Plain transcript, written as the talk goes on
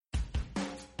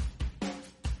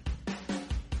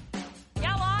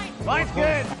Line's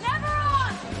good. Never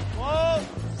on! Whoa.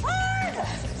 Hard!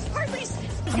 Hardly.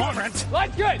 Come on, Brent.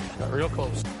 Line's good. Got real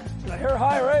close. I hear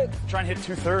high, right? Try and hit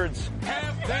 2/3.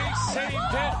 Have they saved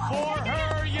it for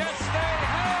her? Yes, they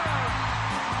have.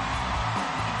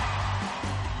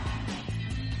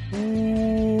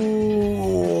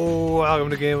 Ooh,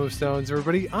 welcome to Game of Stones,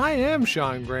 everybody. I am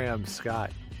Sean Graham,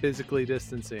 Scott, physically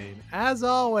distancing. As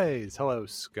always, hello,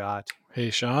 Scott. Hey,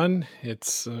 Sean.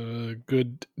 It's a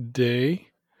good day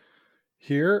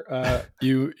here.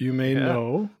 You may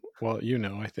know, well, you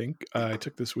know, I think I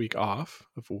took this week off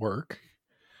of work,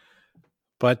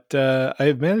 but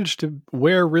I've managed to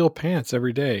wear real pants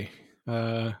every day.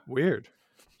 Weird.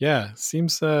 Yeah,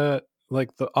 seems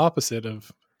like the opposite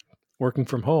of working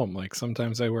from home. Like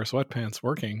sometimes I wear sweatpants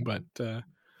working, but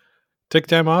take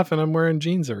time off and I'm wearing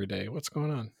jeans every day. What's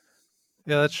going on?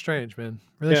 Yeah, that's strange, man.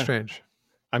 Really Yeah. strange.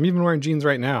 I'm even wearing jeans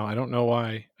right now. I don't know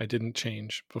why I didn't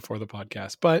change before the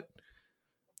podcast, but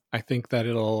I think that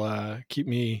it'll keep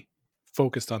me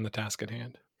focused on the task at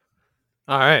hand.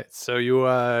 All right, so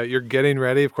you're getting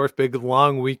ready. Of course, big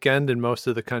long weekend in most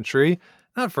of the country.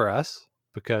 Not for us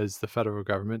because the federal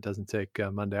government doesn't take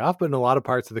Monday off, but in a lot of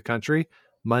parts of the country,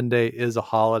 Monday is a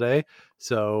holiday.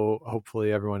 So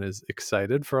hopefully everyone is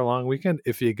excited for a long weekend.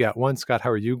 If you get one, Scott,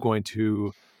 how are you going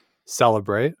to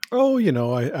celebrate? Oh, you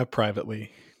know, I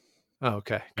privately. Oh,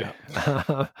 okay. Good.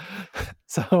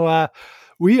 So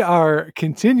we are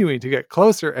continuing to get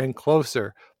closer and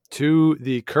closer to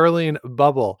the curling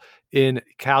bubble in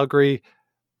Calgary.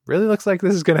 Really looks like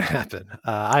this is going to happen.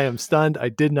 I am stunned. I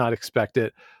did not expect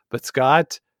it. But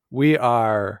Scott, we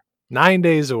are 9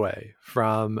 days away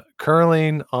from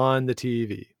curling on the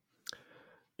TV.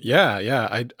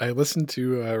 Yeah. I listened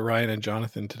to Ryan and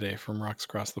Jonathan today from Rocks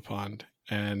Across the Pond,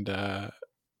 and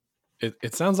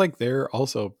it sounds like they're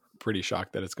also pretty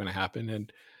shocked that it's going to happen.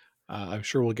 And I'm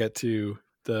sure we'll get to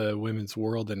the Women's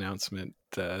World announcement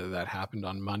that happened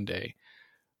on Monday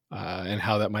and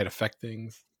how that might affect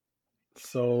things.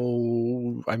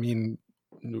 So, I mean,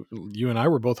 you and I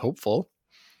were both hopeful,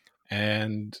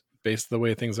 and based on the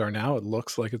way things are now, it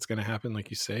looks like it's going to happen, like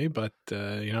you say. But,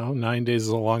 9 days is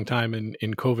a long time in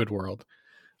COVID world.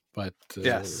 But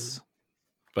Yes.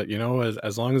 But,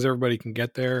 as long as everybody can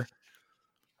get there,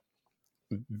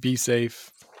 be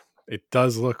safe, it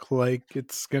does look like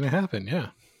it's going to happen.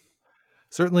 Yeah.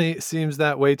 Certainly seems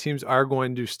that way. Teams are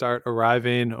going to start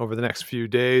arriving over the next few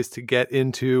days to get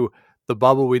into the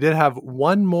bubble. We did have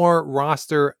one more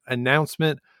roster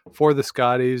announcement for the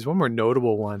Scotties, one more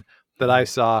notable one that I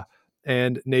saw.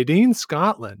 And Nadine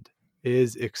Scotland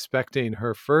is expecting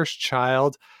her first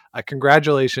child.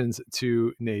 Congratulations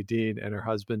to Nadine and her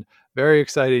husband. Very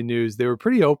exciting news. They were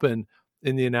pretty open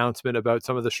in the announcement about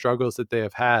some of the struggles that they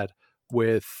have had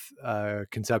with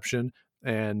conception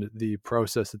and the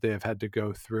process that they have had to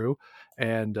go through.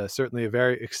 And certainly a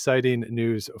very exciting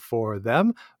news for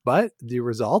them. But the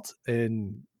result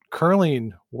in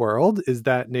curling world is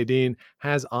that Nadine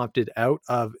has opted out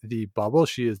of the bubble.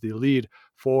 She is the lead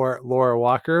for Laura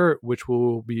Walker, which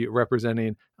will be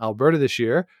representing Alberta this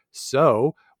year.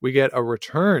 So we get a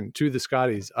return to the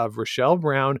Scotties of Rochelle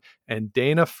Brown and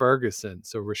Dana Ferguson.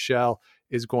 So Rochelle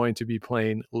is going to be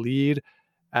playing lead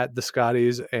at the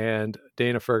Scotties, and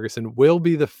Dana Ferguson will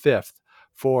be the fifth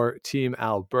for Team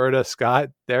Alberta.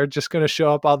 Scott, they're just going to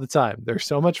show up all the time. They're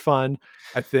so much fun.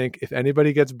 I think if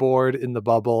anybody gets bored in the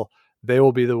bubble, they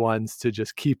will be the ones to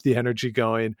just keep the energy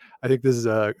going. I think this is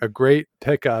a great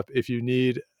pickup if you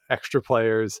need extra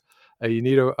players, you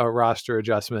need a roster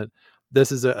adjustment.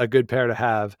 This is a good pair to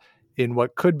have in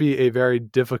what could be a very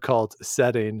difficult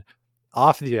setting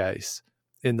off the ice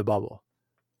in the bubble.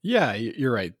 Yeah,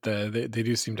 you're right. They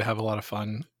do seem to have a lot of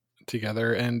fun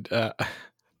together, and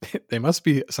they must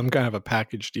be some kind of a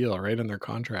package deal, right, in their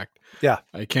contract. Yeah.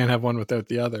 I can't have one without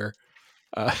the other.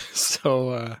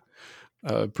 So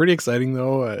pretty exciting,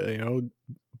 though.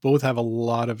 Both have a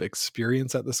lot of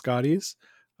experience at the Scotties,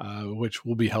 which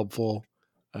will be helpful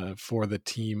for the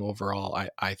team overall,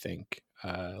 I think.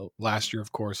 Last year,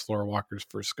 of course, Laura Walker's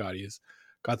first Scotties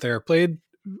got there, played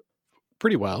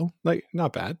pretty well, like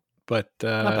not bad. But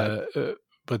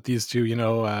these two,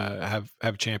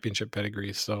 have championship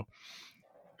pedigrees, so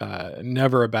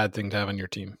never a bad thing to have on your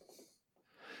team.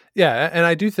 Yeah, and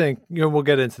I do think we'll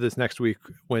get into this next week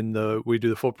when we do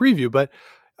the full preview. But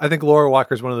I think Laura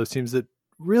Walker is one of those teams that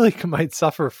really might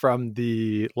suffer from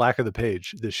the lack of the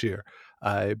page this year.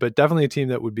 But definitely a team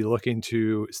that would be looking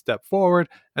to step forward,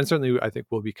 and certainly I think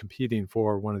will be competing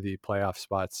for one of the playoff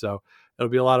spots. So it'll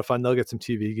be a lot of fun. They'll get some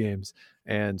TV games,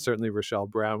 and certainly Rochelle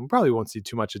Brown. We probably won't see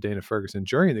too much of Dana Ferguson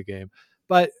during the game,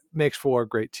 but makes for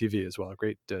great TV as well, a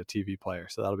great TV player.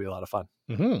 So that'll be a lot of fun.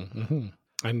 Mm-hmm,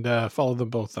 mm-hmm. And follow them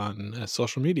both on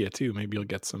social media too. Maybe you'll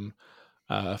get some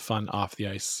fun off the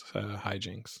ice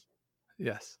hijinks.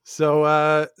 Yes. So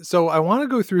I want to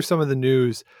go through some of the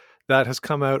news that has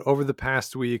come out over the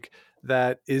past week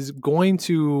that is going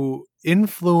to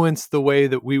influence the way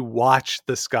that we watch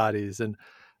the Scotties and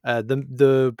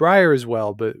the Brier as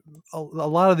well. But a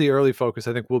lot of the early focus,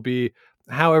 I think, will be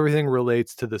how everything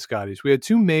relates to the Scotties. We had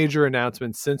two major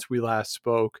announcements since we last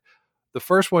spoke. The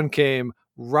first one came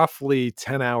roughly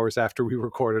 10 hours after we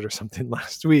recorded or something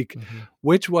last week,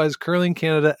 which was Curling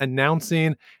Canada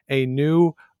announcing a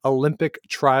new Olympic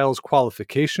trials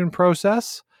qualification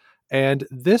process. And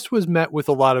this was met with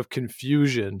a lot of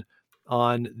confusion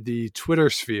on the Twitter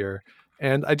sphere.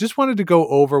 And I just wanted to go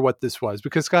over what this was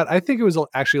because, Scott, I think it was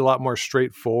actually a lot more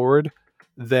straightforward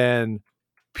than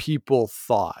people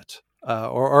thought,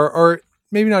 or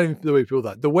maybe not even the way people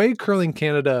thought. The way Curling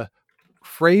Canada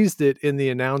phrased it in the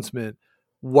announcement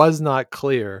was not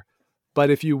clear.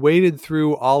 But if you waded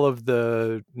through all of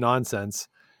the nonsense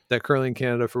that Curling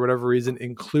Canada, for whatever reason,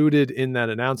 included in that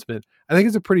announcement, I think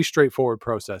it's a pretty straightforward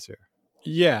process here.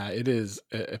 Yeah, it is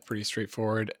a pretty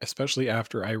straightforward, especially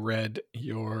after I read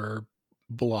your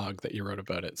blog that you wrote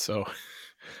about it. So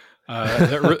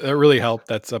that really helped.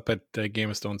 That's up at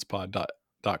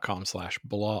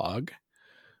gameofstonespod.com/blog.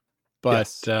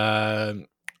 But yes.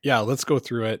 Yeah, let's go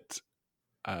through it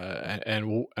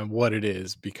and what it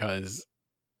is, because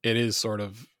it is sort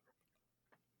of,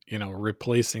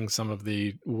 replacing some of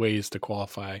the ways to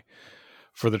qualify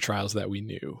for the trials that we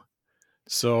knew.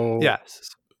 So,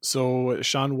 yes. So,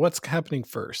 Sean, what's happening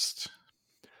first?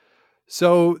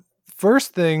 So,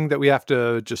 first thing that we have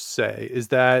to just say is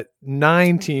that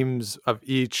 9 teams of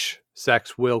each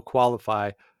sex will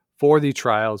qualify for the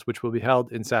trials, which will be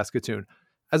held in Saskatoon.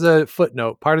 As a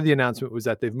footnote, part of the announcement was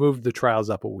that they've moved the trials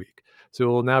up a week. So it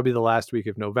will now be the last week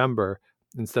of November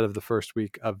instead of the first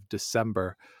week of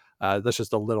December. That's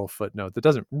just a little footnote that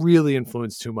doesn't really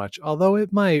influence too much, although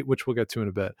it might, which we'll get to in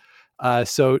a bit.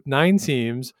 So 9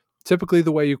 teams. Typically,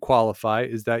 the way you qualify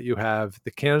is that you have the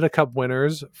Canada Cup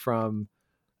winners from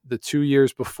the 2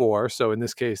 years before. So in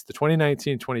this case, the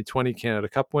 2019-2020 Canada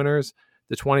Cup winners,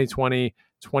 the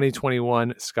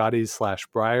 2020-2021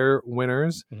 Scotties/Brier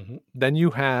winners. Mm-hmm. Then you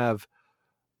have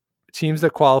teams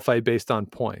that qualify based on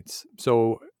points.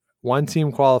 So one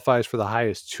team qualifies for the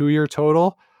highest 2-year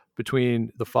total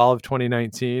between the fall of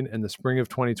 2019 and the spring of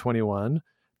 2021.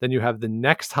 Then you have the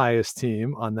next highest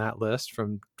team on that list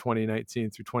from 2019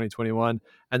 through 2021,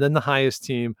 and then the highest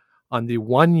team on the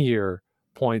 1-year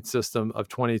point system of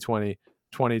 2020,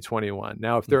 2021.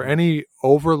 Now, if there are any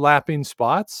overlapping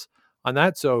spots on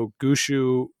that, so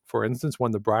Gushue, for instance, won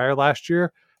the Brier last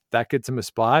year, that gets him a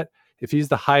spot. If he's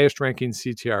the highest ranking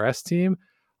CTRS team,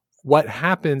 what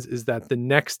happens is that the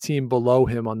next team below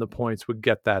him on the points would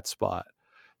get that spot.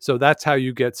 So that's how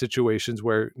you get situations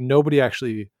where nobody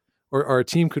actually, or a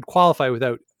team could qualify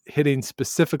without hitting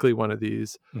specifically one of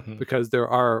these, because there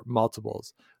are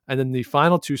multiples. And then the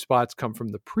final 2 spots come from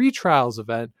the pre-trials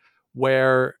event,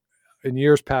 where in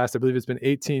years past, I believe it's been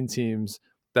 18 teams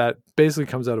that basically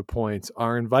comes out of points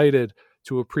are invited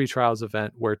to a pre-trials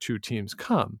event where 2 teams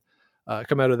come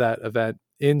out of that event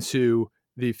into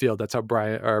the field. That's how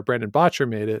Brandon Botcher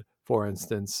made it, for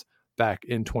instance, back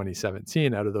in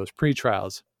 2017 out of those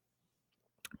pre-trials.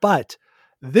 But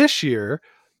this year,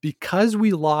 because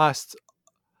we lost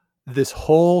this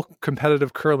whole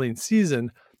competitive curling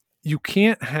season, you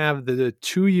can't have the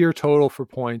 2-year total for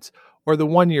points or the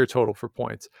 1-year total for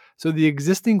points. So the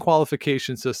existing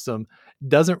qualification system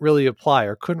doesn't really apply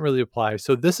or couldn't really apply.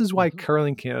 So this is why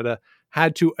Curling Canada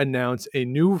had to announce a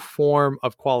new form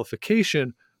of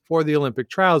qualification for the Olympic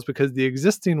trials, because the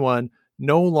existing one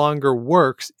no longer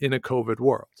works in a COVID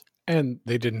world. And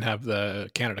they didn't have the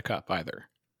Canada Cup either.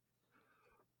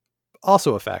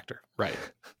 Also a factor. Right.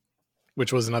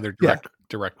 Which was another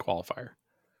direct qualifier.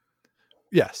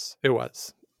 Yes, it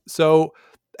was. So,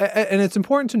 and it's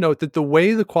important to note that the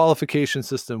way the qualification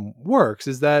system works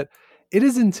is that it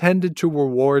is intended to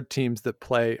reward teams that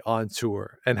play on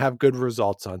tour and have good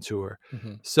results on tour.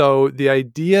 So the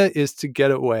idea is to get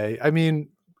away. I mean,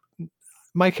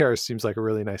 Mike Harris seems like a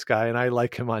really nice guy, and I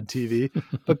like him on TV.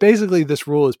 But basically, this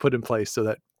rule is put in place so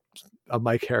that a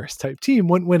Mike Harris type team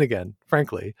wouldn't win again,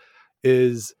 frankly,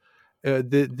 is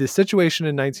the situation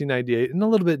in 1998 and a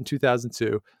little bit in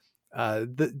 2002.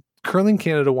 The Curling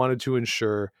Canada wanted to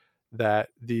ensure that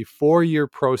the 4-year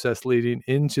process leading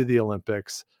into the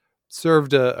Olympics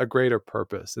served a greater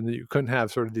purpose, and that you couldn't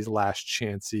have sort of these last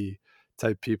chancey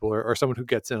type people or someone who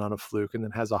gets in on a fluke and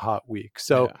then has a hot week.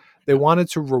 So they wanted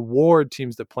to reward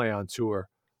teams that play on tour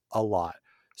a lot.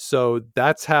 So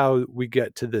that's how we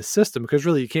get to this system, because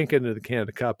really you can't get into the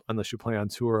Canada Cup unless you play on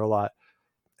tour a lot.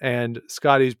 And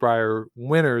Scotties Brier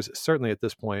winners, certainly at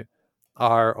this point,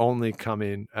 are only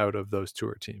coming out of those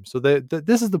tour teams. So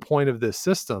this is the point of this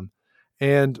system.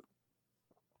 And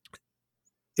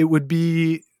it would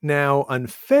be now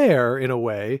unfair in a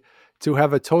way to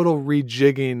have a total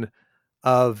rejigging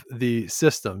of the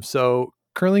system. So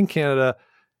Curling Canada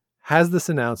has this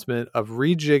announcement of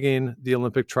rejigging the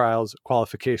Olympic trials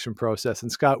qualification process.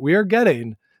 And Scott, we are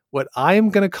getting what I am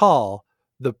going to call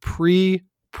the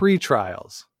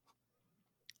pre-trials.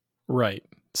 Right.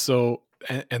 So,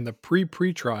 and the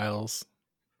pre-trials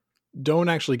don't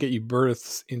actually get you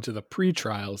berths into the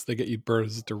pre-trials. They get you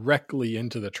berths directly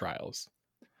into the trials.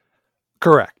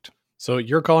 Correct. So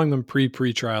you're calling them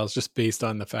pre-trials just based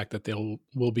on the fact that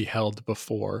will be held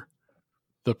before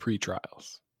the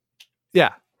pre-trials.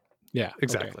 Yeah. Yeah,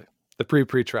 exactly. Okay. The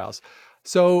pre-trials.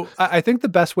 So I think the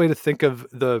best way to think of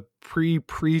the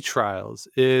pre-trials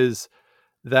is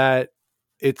that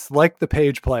it's like the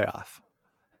Page playoff.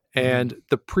 And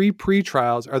the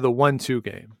pre-trials are the 1-2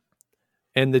 game.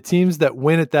 And the teams that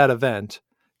win at that event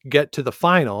get to the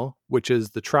final, which is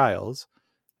the trials.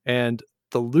 And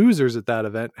the losers at that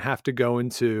event have to go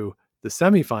into the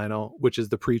semifinal, which is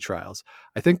the pre-trials.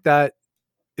 I think that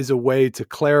is a way to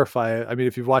clarify it. I mean,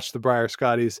 if you've watched the Brier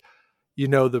Scotties, you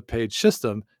know the Page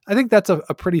system. I think that's a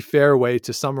pretty fair way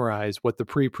to summarize what the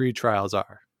pre-trials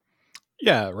are.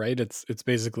 Yeah, right. It's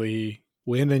basically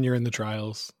win and you're in the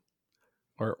trials,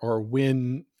 or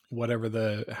win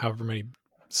however many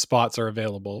spots are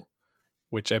available,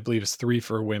 which I believe is 3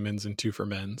 for women's and 2 for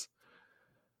men's.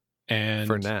 And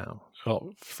for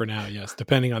now, yes,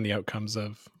 depending on the outcomes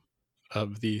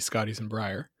of the Scotties and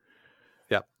Brier.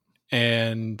 Yep.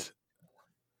 And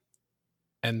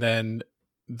then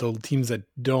the teams that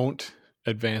don't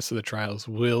advance to the trials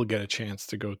will get a chance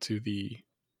to go to the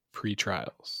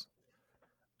pre-trials.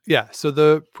 Yeah, so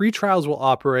the pre-trials will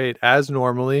operate as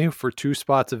normally for 2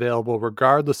 spots available,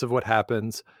 regardless of what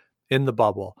happens in the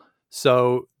bubble.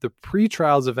 So the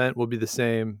pre-trials event will be the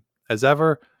same as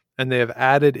ever, and they have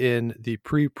added in the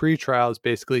pre-trials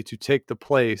basically to take the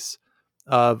place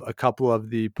of a couple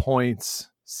of the points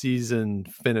season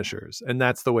finishers, and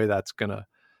that's the way that's gonna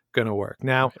work.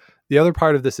 Now, the other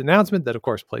part of this announcement that, of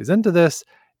course, plays into this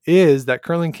is that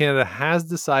Curling Canada has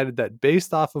decided that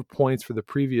based off of points for the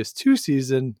previous 2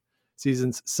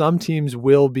 seasons, some teams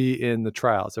will be in the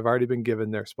trials. Have already been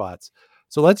given their spots.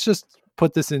 So let's just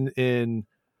put this in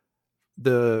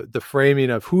the framing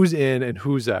of who's in and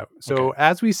who's out. So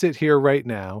as we sit here right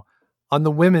now, on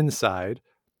the women's side,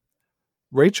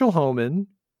 Rachel Homan,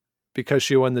 because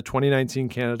she won the 2019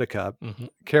 Canada Cup,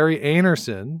 Carrie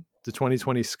Einarson, the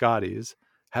 2020 Scotties,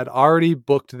 had already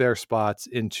booked their spots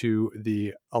into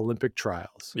the Olympic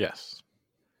trials. Yes.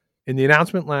 In the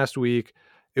announcement last week,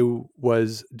 it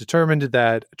was determined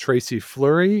that Tracy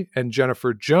Fleury and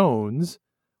Jennifer Jones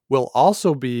will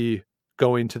also be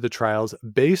going to the trials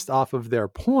based off of their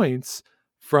points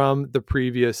from the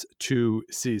previous 2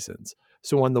 seasons.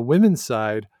 So on the women's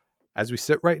side, as we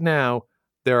sit right now,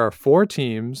 there are 4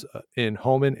 teams in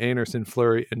Homan, Einarson,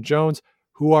 Fleury, and Jones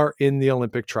who are in the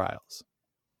Olympic trials.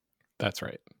 That's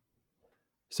right.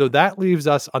 So that leaves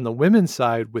us on the women's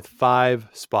side with 5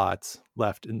 spots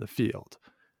left in the field.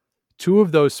 2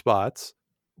 of those spots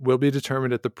will be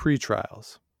determined at the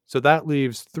pre-trials. So that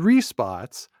leaves 3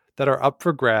 spots that are up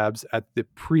for grabs at the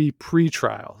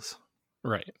pre-trials.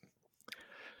 Right.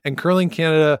 And Curling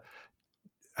Canada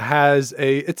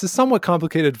it's a somewhat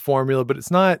complicated formula, but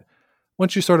it's not,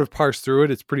 once you sort of parse through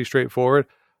it, it's pretty straightforward.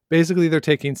 Basically, they're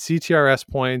taking CTRS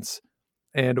points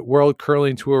and World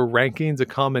Curling Tour rankings, a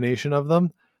combination of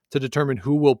them, to determine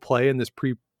who will play in this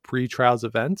pre-trials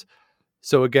event.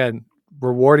 So again,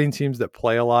 rewarding teams that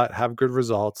play a lot, have good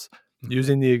results,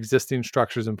 using the existing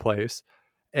structures in place.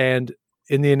 And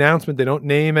in the announcement, they don't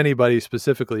name anybody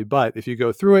specifically, but if you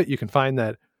go through it, you can find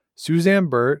that Suzanne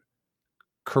Burt,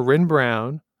 Corinne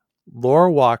Brown,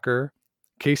 Laura Walker,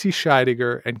 Casey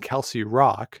Scheidegger, and Kelsey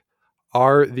Rock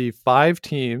are the 5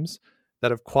 teams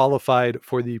that have qualified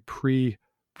for the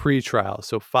pre-trial.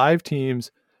 So 5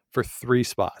 teams for 3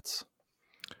 spots.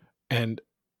 And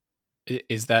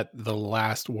is that the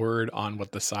last word on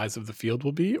what the size of the field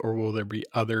will be, or will there be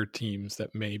other teams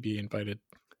that may be invited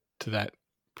to that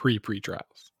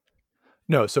pre-trials?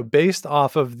 No, so based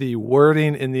off of the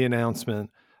wording in the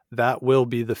announcement, that will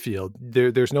be the field.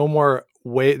 There's no more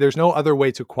way. There's no other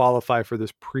way to qualify for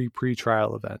this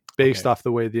pre-trial event based off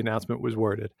the way the announcement was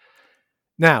worded.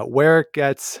 Now, where it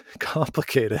gets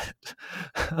complicated,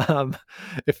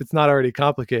 if it's not already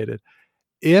complicated,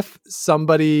 if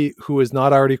somebody who is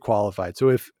not already qualified, so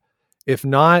If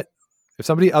not, if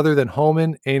somebody other than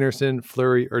Homan, Anderson,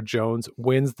 Fleury, or Jones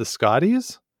wins the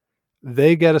Scotties,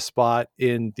 they get a spot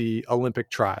in the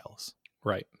Olympic trials.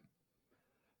 Right.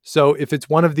 So if it's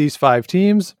one of these 5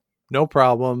 teams, no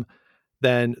problem.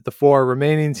 Then the 4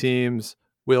 remaining teams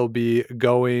will be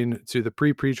going to the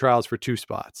pre-trials for 2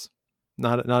 spots.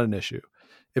 Not an issue.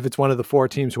 If it's one of the 4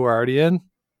 teams who are already in,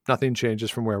 nothing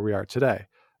changes from where we are today.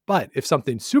 But if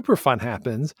something super fun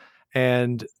happens,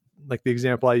 and like the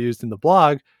example I used in the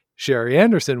blog, Sherry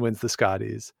Anderson wins the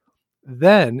Scotties,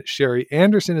 then Sherry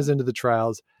Anderson is into the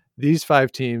trials. These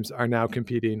 5 teams are now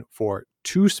competing for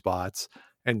 2 spots,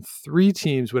 and 3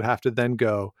 teams would have to then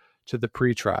go to the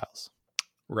pre-trials.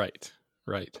 Right.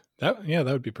 That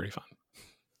would be pretty fun.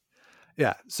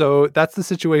 Yeah. So that's the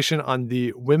situation on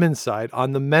the women's side.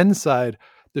 On the men's side,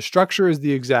 the structure is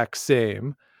the exact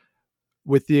same,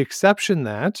 with the exception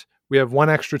that we have 1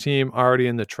 extra team already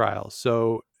in the trials.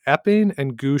 So Epping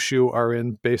and Gushu are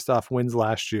in based off wins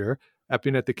last year.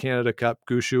 Epping at the Canada Cup,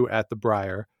 Gushu at the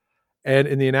Brier. And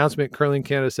in the announcement, Curling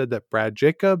Canada said that Brad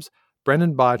Jacobs,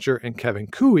 Brendan Botcher, and Kevin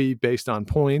Cooey, based on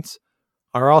points,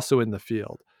 are also in the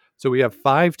field. So we have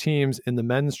 5 teams in the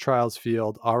men's trials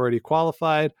field already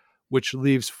qualified, which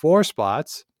leaves 4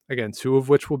 spots, again, 2 of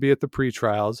which will be at the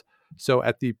pre-trials. So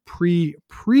at the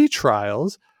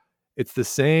pre-trials, it's the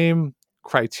same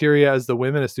criteria as the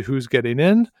women as to who's getting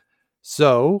in.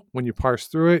 So when you parse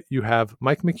through it, you have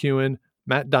Mike McEwen,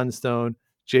 Matt Dunstone,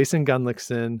 Jason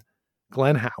Gunlickson,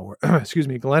 Glenn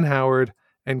Howard,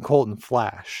 and Colton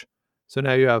Flash. So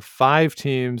now you have 5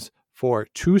 teams for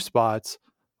 2 spots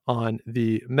on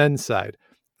the men's side.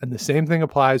 And the same thing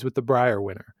applies with the Brier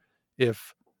winner.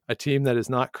 If a team that is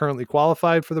not currently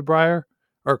qualified for the Brier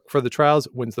or for the trials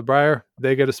wins the Brier,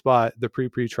 they get a spot. The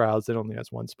pre-trials, it only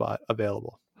has 1 spot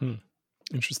available.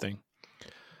 Interesting.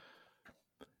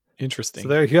 So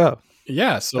there you go.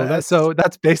 Yeah. So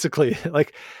that's basically,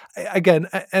 like, again,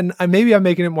 and maybe I'm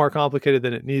making it more complicated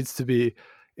than it needs to be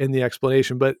in the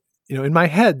explanation, but in my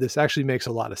head, this actually makes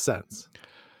a lot of sense.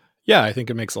 Yeah, I think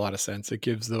it makes a lot of sense. It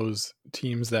gives those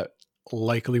teams that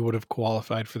likely would have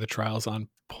qualified for the trials on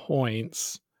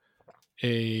points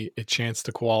a chance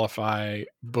to qualify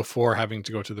before having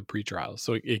to go to the pre-trials.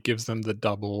 So it gives them the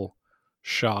double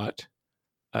shot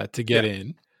to get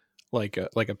in, like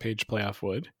a Page playoff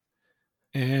would.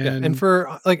 And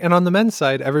for and on the men's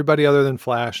side, everybody other than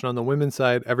Flash, and on the women's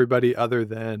side, everybody other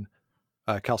than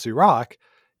Kelsey Rock,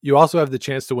 you also have the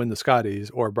chance to win the Scotties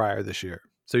or Brier this year.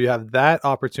 So you have that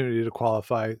opportunity to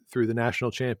qualify through the national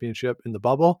championship in the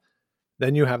bubble.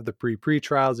 Then you have the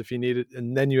pre-trials if you need it,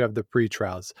 and then you have the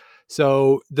pre-trials.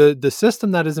 So the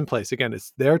system that is in place, again,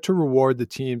 it's there to reward the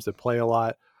teams that play a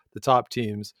lot, the top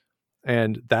teams,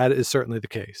 and that is certainly the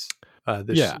case.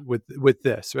 With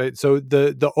this, right? So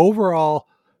the overall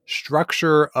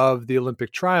structure of the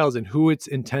Olympic trials and who it's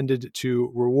intended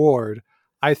to reward,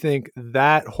 I think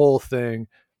that whole thing,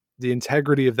 the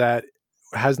integrity of that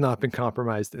has not been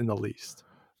compromised in the least.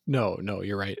 No,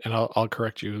 you're right. And I'll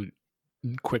correct you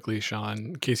quickly,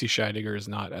 Sean. Casey Scheidegger is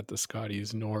not at the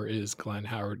Scotties, nor is Glenn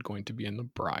Howard going to be in the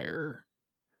Brier.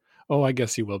 Oh, I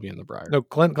guess he will be in the Brier. No,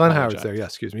 Glenn Howard's there. Yes,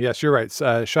 excuse me. Yes, you're right.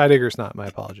 Scheidegger's not. My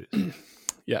apologies.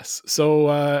 Yes.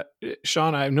 So,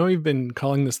 Sean, I know you've been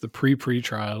calling this the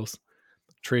pre-trials,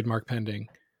 trademark pending.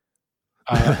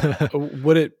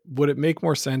 Would it make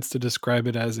more sense to describe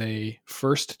it as a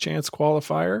first chance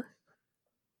qualifier?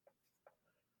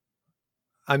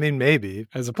 I mean, maybe,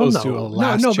 as opposed to a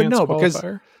last chance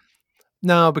qualifier.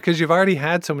 Because you've already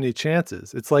had so many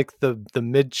chances. It's like the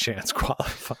mid chance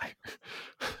qualifier.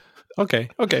 Okay.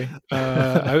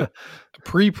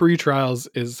 Pre-trials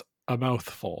is a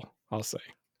mouthful, I'll say.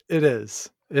 It is.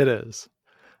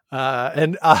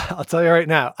 And I'll tell you right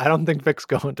now, I don't think Vic's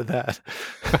going to that.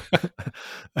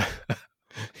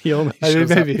 He only shows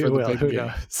maybe up he for will. the big Who game.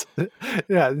 knows?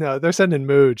 Yeah, no, they're sending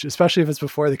Mooj, especially if it's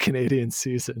before the Canadian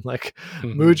season. Like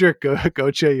Mudryk,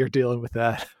 Goche, you're dealing with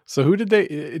that. So who did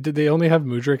they only have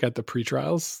Mudryk at the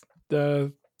pre-trials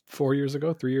 3 years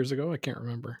ago? I can't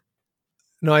remember.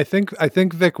 No, I think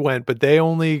Vic went, but they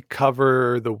only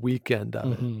cover the weekend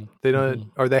of it. They don't,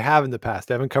 or they have in the past.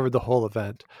 They haven't covered the whole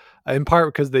event, in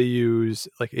part because they use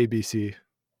like ABC,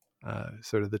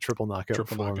 sort of the triple knockout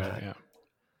format.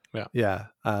 Yeah.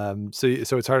 So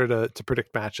it's harder to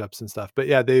predict matchups and stuff. But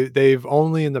yeah, they've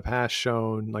only in the past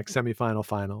shown like semifinal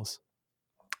finals.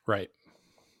 Right.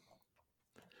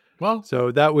 Well,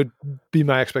 so that would be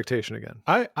my expectation again.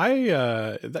 I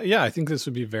think this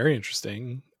would be very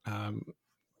interesting.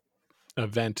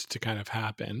 Event to kind of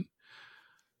happen.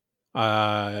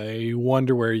 I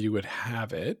wonder where you would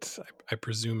have it. I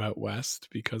presume out west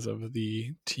because of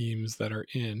the teams that are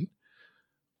in.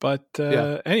 But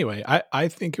Yeah. anyway, I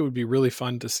think it would be really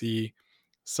fun to see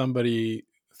somebody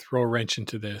throw a wrench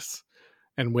into this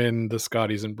and win the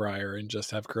Scotties and Briar and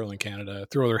just have Curling Canada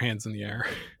throw their hands in the air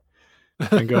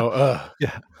and go, ugh.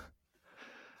 Yeah.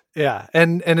 Yeah,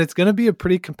 and it's going to be a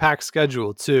pretty compact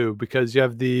schedule too, because you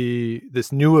have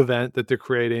this new event that they're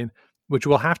creating, which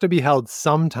will have to be held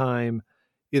sometime,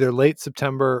 either late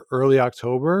September, early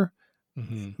October,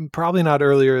 Mm-hmm. probably not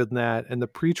earlier than that. And the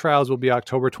pre-trials will be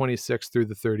October 26th through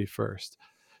the 31st,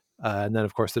 and then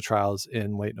of course the trials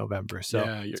in late November. So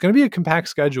Yeah, it's going to be a compact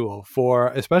schedule for,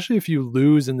 especially if you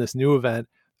lose in this new event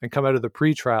and come out of the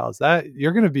pre-trials, that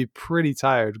you're going to be pretty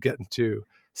tired getting to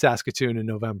Saskatoon in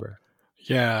November.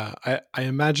 Yeah, I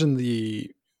imagine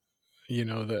the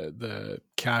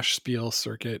cash spiel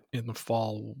circuit in the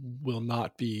fall will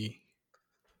not be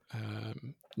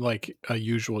like a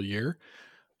usual year.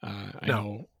 I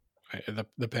know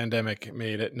the pandemic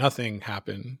made it nothing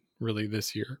happen really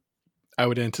this year. I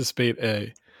would anticipate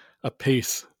a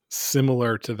pace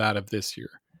similar to that of this year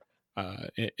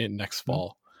in next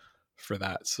fall for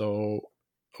that. So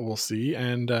we'll see.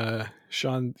 And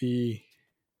Sean, the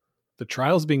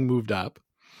trials being moved up.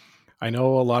 I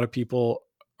know a lot of people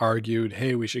argued,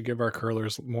 hey, we should give our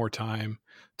curlers more time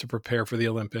to prepare for the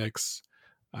Olympics.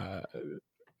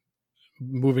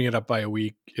 Moving it up by a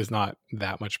week is not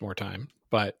that much more time,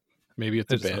 but maybe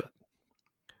it's a bit.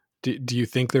 Do you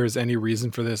think there's any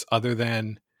reason for this other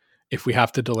than if we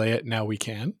have to delay it, now we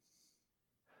can?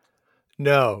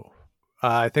 No.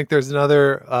 I think there's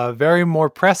another very more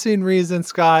pressing reason,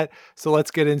 Scott. So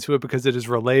let's get into it because it is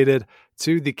related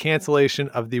to the cancellation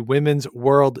of the Women's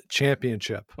World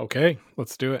Championship. Okay,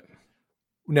 let's do it.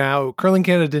 Now, Curling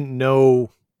Canada didn't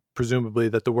know, presumably,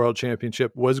 that the World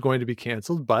Championship was going to be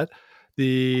canceled, but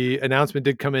the announcement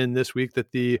did come in this week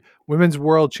that the Women's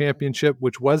World Championship,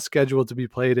 which was scheduled to be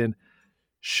played in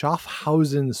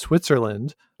Schaffhausen,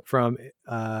 Switzerland from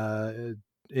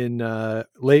in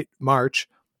late March,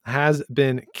 has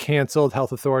been canceled.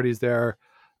 Health authorities there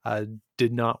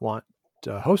did not want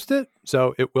to host it,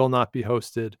 so it will not be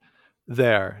hosted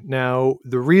there. Now,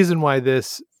 the reason why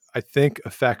this, I think,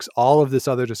 affects all of this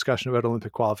other discussion about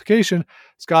Olympic qualification,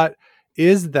 Scott,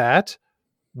 is that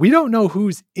we don't know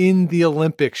who's in the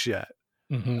Olympics yet.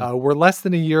 Mm-hmm. We're less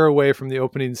than a year away from the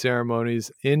opening ceremonies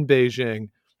in Beijing,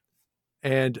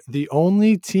 and the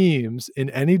only teams in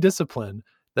any discipline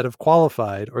that have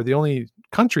qualified, or the only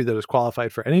country that has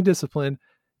qualified for any discipline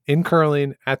in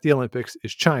curling at the Olympics,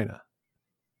 is China.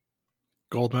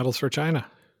 Gold medals for China.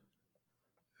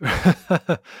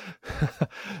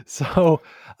 So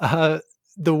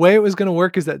the way it was going to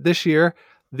work is that this year,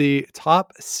 the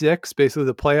top 6, basically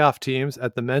the playoff teams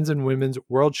at the men's and women's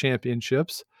world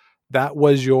championships, that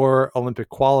was your Olympic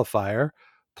qualifier,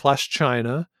 plus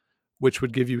China, which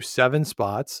would give you 7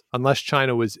 spots, unless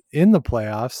China was in the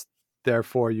playoffs.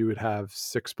 Therefore, you would have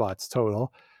 6 spots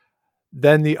total.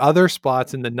 Then the other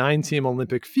spots in the 9-team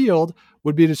Olympic field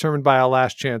would be determined by a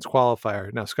last chance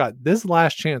qualifier. Now, Scott, this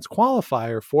last chance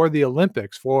qualifier for the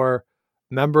Olympics, for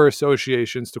member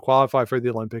associations to qualify for the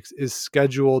Olympics, is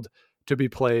scheduled to be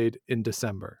played in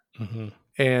December. Mm-hmm.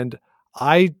 And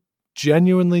I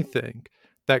genuinely think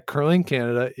that Curling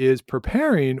Canada is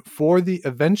preparing for the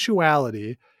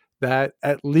eventuality that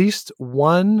at least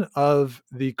one of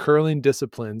the curling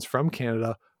disciplines from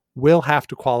Canada will have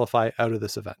to qualify out of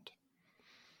this event.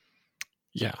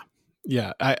 Yeah.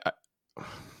 I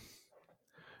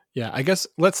guess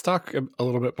let's talk a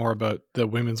little bit more about the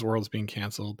women's worlds being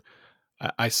canceled.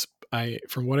 I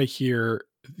from what I hear,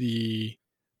 the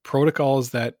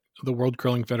protocols that the World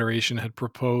Curling Federation had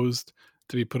proposed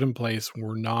to be put in place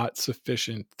were not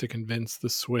sufficient to convince the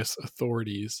Swiss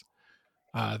authorities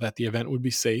that the event would be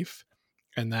safe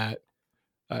and that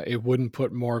it wouldn't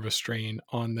put more of a strain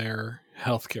on their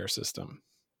healthcare system.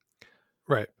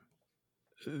 Right.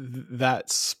 That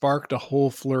sparked a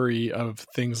whole flurry of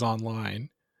things online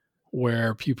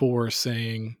where people were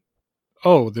saying,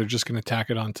 oh, they're just going to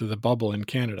tack it onto the bubble in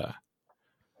Canada.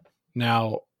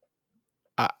 Now,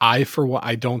 I for what,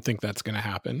 I don't think that's going to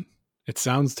happen. It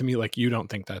sounds to me like you don't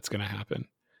think that's going to happen.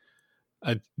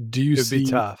 Do you see? Be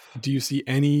tough. Do you see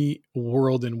any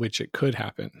world in which it could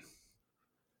happen?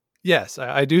 Yes,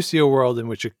 I do see a world in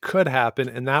which it could happen,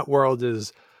 and that world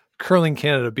is Curling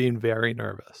Canada being very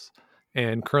nervous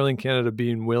and Curling Canada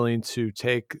being willing to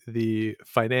take the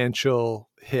financial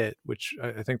hit, which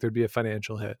I think there'd be a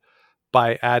financial hit,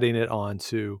 by adding it on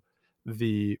to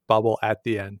the bubble at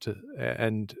the end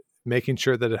and making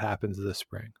sure that it happens this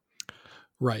spring.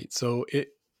 Right. So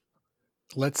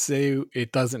let's say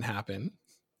it doesn't happen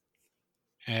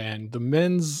and the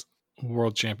men's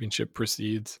world championship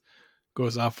proceeds,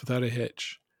 goes off without a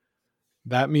hitch.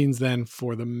 That means then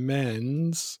for the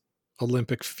men's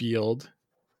Olympic field,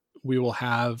 we will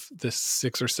have the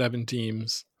 6 or 7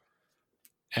 teams,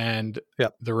 and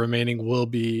the remaining will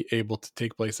be able to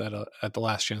take place at the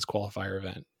last chance qualifier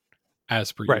event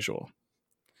as per usual.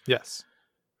 Yes.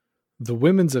 The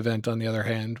women's event, on the other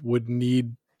hand, would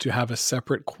need to have a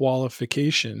separate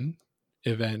qualification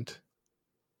event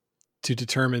to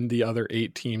determine the other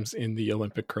 8 teams in the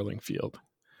Olympic curling field.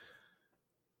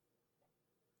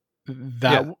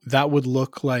 That would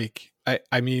look like,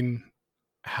 I mean,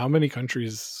 how many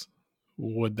countries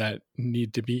would that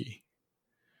need to be?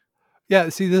 Yeah,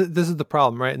 see, this is the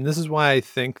problem, right? And this is why I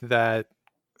think that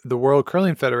the World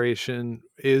Curling Federation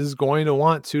is going to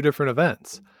want 2 different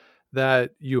events.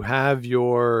 That you have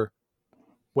your,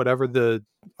 whatever the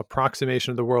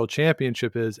approximation of the World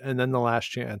Championship is, and then the last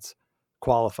chance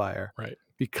qualifier. Right.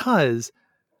 Because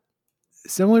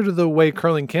similar to the way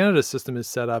Curling Canada's system is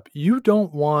set up, you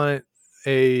don't want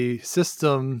a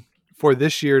system for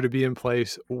this year to be in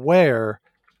place where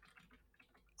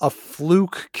a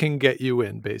fluke can get you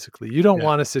in, basically. You don't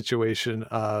want a situation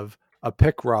of a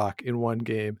pick rock in one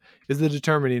game is the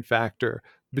determining factor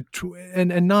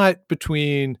and not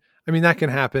between, I mean, that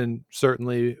can happen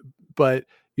certainly, but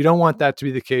you don't want that to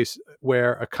be the case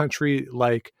where a country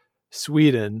like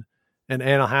Sweden and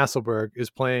Anna Hasselborg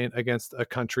is playing against a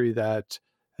country that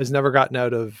has never gotten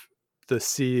out of the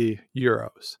C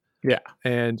Euros. Yeah.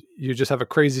 And you just have a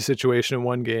crazy situation in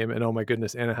one game, and oh my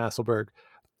goodness, Anna Hasselborg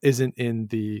isn't in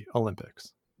the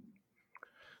Olympics.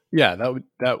 Yeah,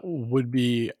 that would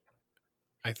be,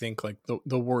 I think, like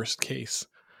the worst case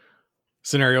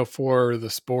scenario for the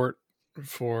sport,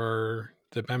 for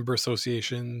the member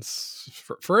associations,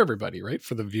 for everybody, right?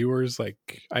 For the viewers.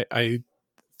 Like I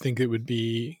think it would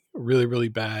be really, really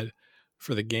bad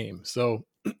for the game. So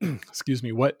excuse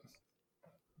me, what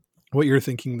you're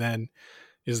thinking then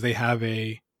is they have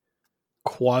a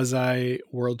quasi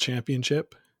world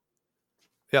championship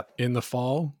in the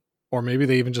fall, or maybe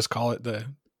they even just call it the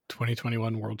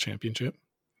 2021 World Championship.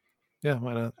 Yeah,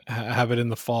 why not? Have it in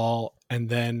the fall, and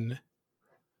then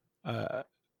have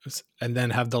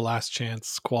the last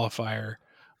chance qualifier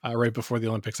right before the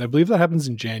Olympics. I believe that happens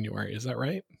in January. Is that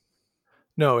right?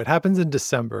 No, it happens in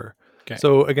December. Okay.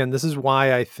 So again, this is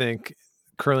why I think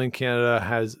Curling Canada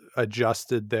has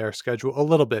adjusted their schedule a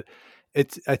little bit.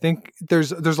 I think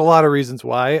there's a lot of reasons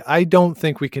why. I don't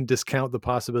think we can discount the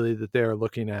possibility that they're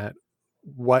looking at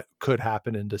what could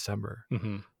happen in December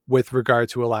with regard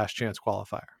to a last chance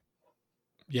qualifier.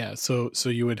 Yeah. So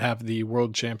you would have the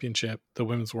World Championship, the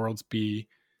Women's Worlds, be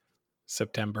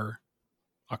September,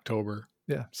 October.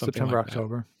 Yeah. September, like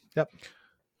October. That. Yep.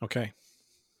 Okay.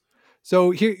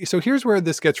 So here's where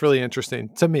this gets really interesting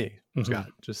to me, Scott,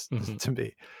 just to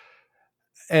me.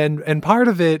 And part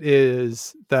of it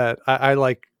is that I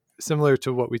like, similar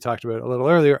to what we talked about a little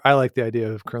earlier, I like the idea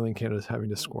of Curling Canada having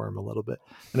to squirm a little bit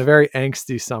in a very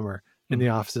angsty summer in the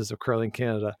offices of Curling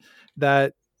Canada.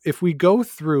 That if we go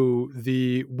through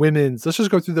the women's, let's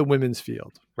just go through the women's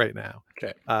field right now.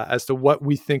 Okay. As to what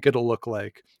we think it'll look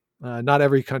like. Not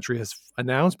every country has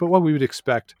announced, but what we would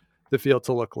expect the field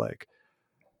to look like.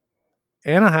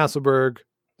 Anna Hasselborg,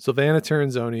 Silvana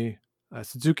Tirinzoni,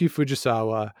 Suzuki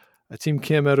Fujisawa, Team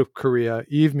Kim out of Korea,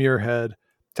 Eve Muirhead,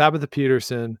 Tabitha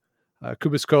Peterson,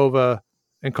 Kubiskova,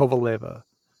 and Kovaleva.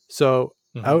 So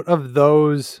out of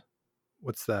those,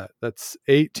 what's that? That's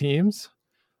 8 teams.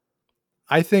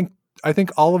 I think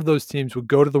all of those teams would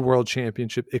go to the World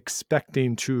Championship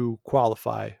expecting to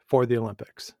qualify for the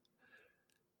Olympics.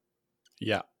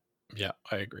 Yeah. Yeah,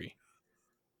 I agree.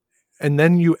 And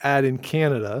then you add in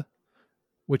Canada,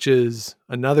 which is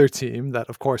another team that,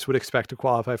 of course, would expect to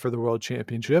qualify for the World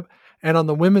Championship. And on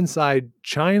the women's side,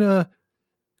 China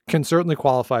can certainly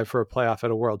qualify for a playoff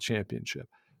at a World Championship.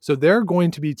 So there are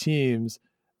going to be teams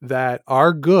that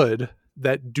are good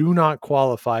that do not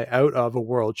qualify out of a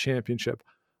World Championship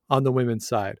on the women's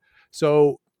side.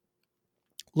 So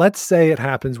let's say it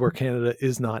happens where Canada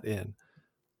is not in.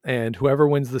 And whoever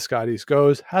wins the Scotties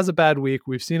goes, has a bad week.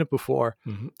 We've seen it before,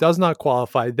 does not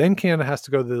qualify. Then Canada has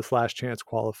to go to this last chance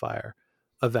qualifier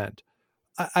event.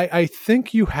 I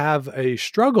think you have a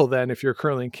struggle then, if you're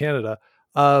Curling Canada,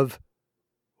 of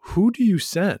who do you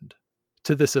send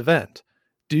to this event?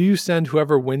 Do you send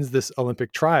whoever wins this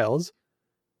Olympic trials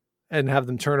and have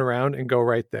them turn around and go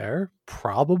right there?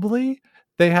 Probably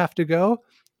they have to go.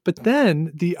 But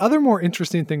then the other more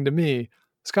interesting thing to me,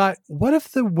 Scott, what if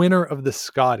the winner of the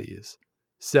Scotties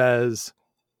says,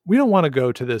 we don't want to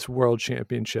go to this World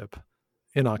Championship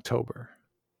in October.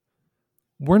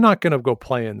 We're not going to go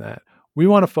play in that. We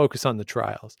want to focus on the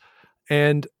trials.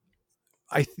 And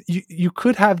you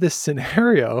could have this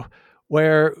scenario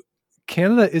where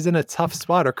Canada is in a tough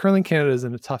spot, or Curling Canada is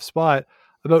in a tough spot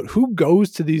about who goes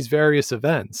to these various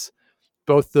events,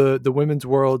 both the Women's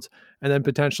Worlds and then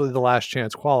potentially the Last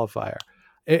Chance qualifier.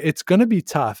 It's going to be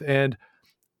tough. And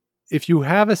if you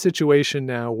have a situation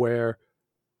now where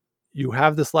you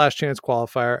have this Last Chance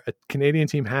qualifier, a Canadian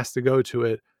team has to go to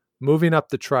it, moving up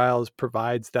the trials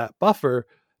provides that buffer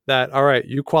that, all right,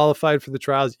 you qualified for the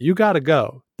trials, you got to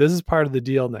go. This is part of the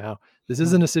deal now. This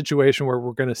isn't a situation where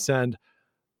we're going to send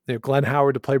Glenn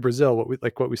Howard to play Brazil,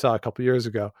 what we saw a couple years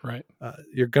ago. Right.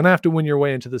 You're going to have to win your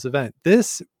way into this event.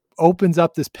 This opens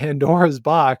up this Pandora's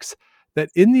box that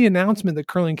in the announcement that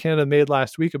Curling Canada made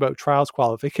last week about trials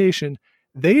qualification,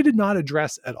 they did not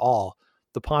address at all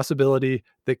the possibility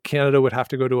that Canada would have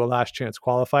to go to a Last Chance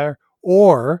qualifier,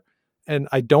 or, and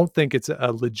I don't think it's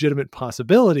a legitimate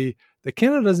possibility, that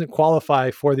Canada doesn't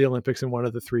qualify for the Olympics in one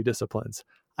of the 3 disciplines.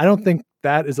 I don't think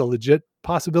that is a legit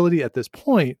possibility at this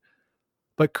point,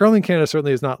 but Curling Canada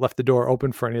certainly has not left the door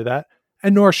open for any of that,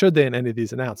 and nor should they in any of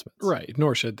these announcements. Right,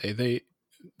 nor should they.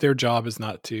 Their job is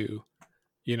not to,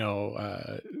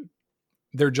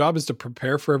 their job is to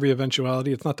prepare for every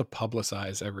eventuality. It's not to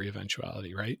publicize every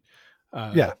eventuality, right?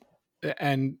 Yeah.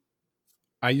 And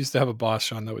I used to have a boss,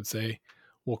 Sean, that would say,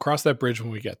 we'll cross that bridge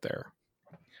when we get there.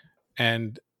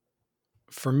 And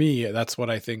for me, that's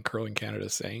what I think Curling Canada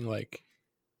is saying. Like,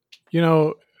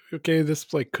 okay, this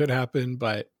could happen,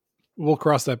 but we'll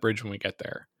cross that bridge when we get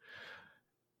there.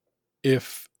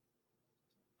 If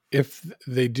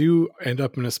they do end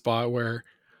up in a spot where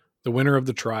the winner of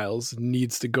the trials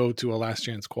needs to go to a Last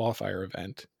Chance qualifier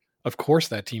event, of course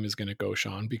that team is going to go,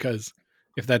 Sean, because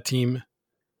if that team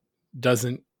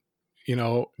doesn't,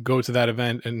 go to that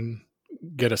event and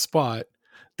get a spot,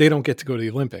 they don't get to go to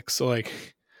the Olympics. So I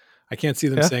can't see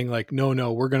them saying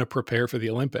no, we're going to prepare for the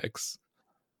Olympics.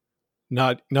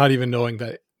 Not even knowing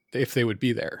that if they would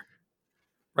be there.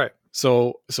 Right.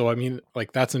 So I mean,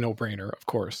 that's a no-brainer, of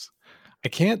course. I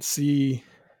can't see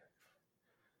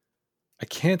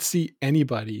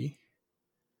anybody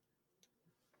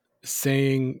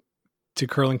saying to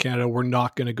Curling Canada, we're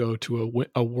not going to go to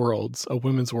a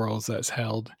Women's Worlds that's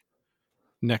held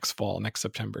next fall, next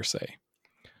September, say.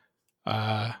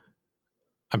 I'm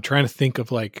trying to think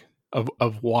of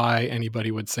why anybody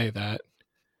would say that.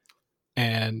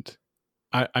 And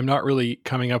I'm not really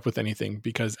coming up with anything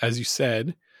because, as you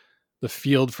said, the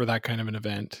field for that kind of an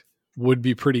event would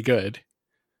be pretty good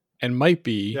and might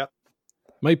be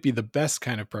the best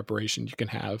kind of preparation you can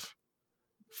have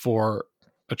for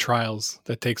a trials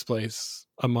that takes place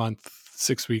a month,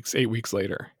 6 weeks, 8 weeks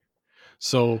later.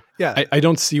 So I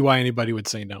don't see why anybody would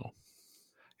say no.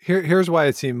 Here's why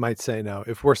a team might say no.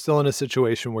 If we're still in a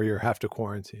situation where you have to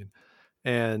quarantine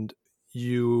and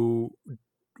you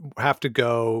have to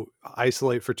go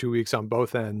isolate for 2 weeks on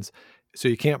both ends, so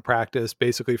you can't practice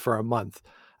basically for a month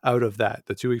out of that,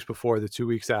 the 2 weeks before, the 2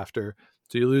 weeks after.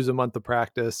 So you lose a month of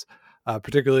practice,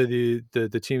 particularly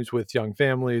the teams with young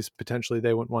families. Potentially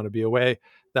they wouldn't want to be away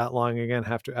that long again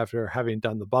after having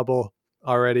done the bubble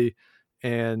already.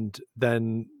 And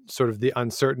then sort of the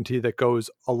uncertainty that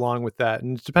goes along with that.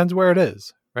 And it depends where it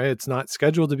is, right? It's not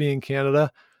scheduled to be in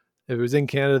Canada. If it was in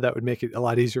Canada, that would make it a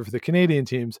lot easier for the Canadian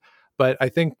teams. But I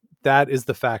think that is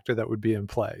the factor that would be in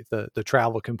play, the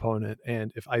travel component,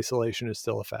 and if isolation is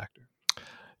still a factor.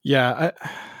 Yeah,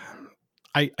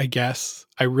 I guess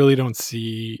I really don't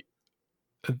see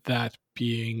that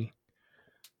being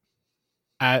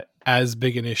as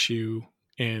big an issue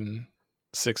in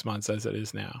 6 months as it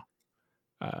is now.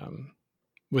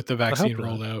 With the vaccine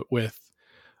rollout, with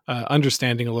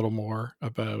understanding a little more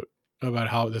about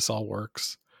how this all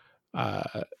works.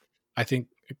 I think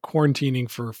quarantining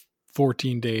for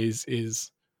 14 days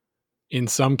is in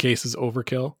some cases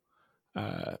overkill.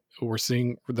 We're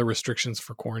seeing the restrictions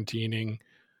for quarantining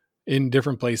in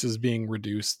different places being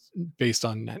reduced based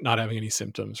on not having any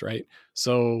symptoms, right?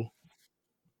 So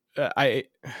I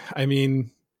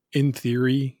mean, in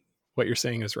theory, what you're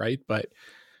saying is right, but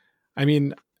I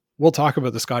mean, we'll talk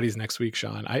about the Scotties next week,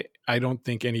 Sean. I don't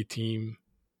think any team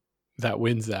that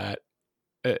wins that,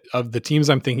 of the teams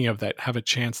I'm thinking of that have a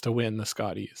chance to win the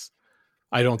Scotties,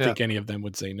 I don't think any of them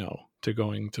would say no to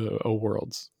going to a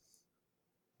Worlds.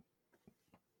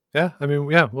 Yeah, I mean,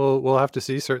 we'll have to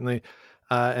see, certainly.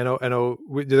 I know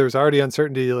there was already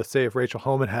uncertainty, let's say, if Rachel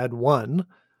Homan had won,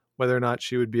 whether or not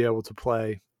she would be able to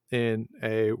play in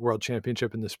a world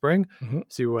championship in the spring,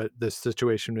 see what the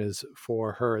situation is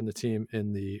for her and the team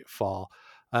in the fall.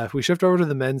 If we shift over to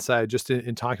the men's side, just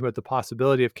in talking about the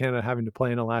possibility of Canada having to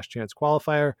play in a Last Chance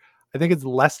qualifier, I think it's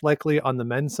less likely on the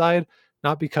men's side,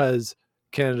 not because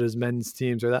Canada's men's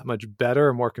teams are that much better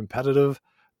or more competitive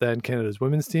than Canada's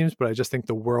women's teams, but I just think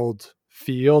the world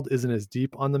field isn't as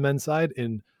deep on the men's side,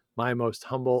 in my most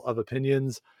humble of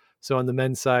opinions. So on the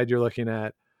men's side, you're looking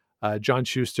at John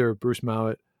Schuster, Bruce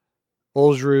Mouat,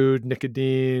 Ulsrud,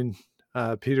 Nicodine,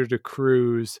 Peter de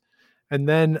Cruz. And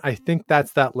then I think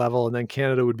that's that level. And then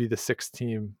Canada would be the 6th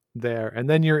team there. And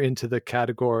then you're into the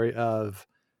category of,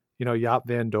 Jaap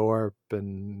van Dorp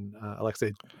and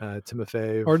Alexei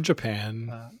Timofeyev. Or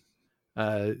Japan.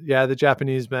 The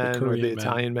Japanese men or the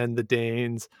Italian men, the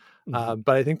Danes. But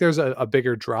I think there's a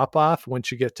bigger drop off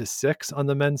once you get to 6 on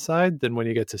the men's side than when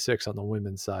you get to 6 on the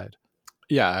women's side.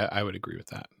 Yeah, I would agree with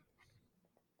that.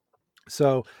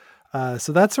 So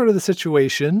that's sort of the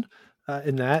situation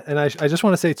in that. And I just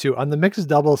want to say too, on the mixed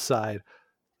doubles side,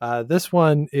 this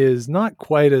one is not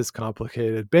quite as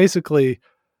complicated. Basically,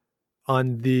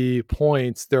 on the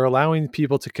points, they're allowing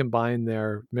people to combine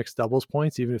their mixed doubles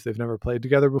points, even if they've never played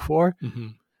together before. Mm-hmm.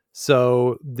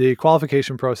 So the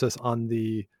qualification process on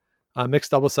the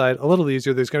mixed doubles side, a little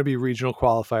easier. There's going to be regional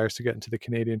qualifiers to get into the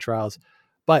Canadian trials.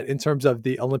 But in terms of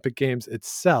the Olympic Games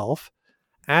itself,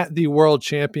 at the World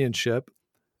Championship,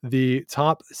 the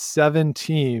top 7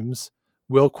 teams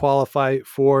will qualify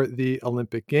for the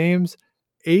Olympic Games.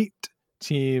 The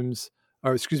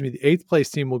 8th place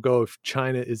team will go if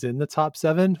China is in the top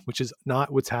 7, which is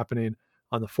not what's happening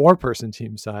on the 4-person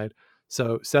team side.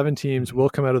 So 7 teams will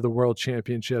come out of the World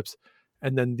Championships,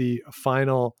 and then the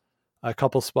final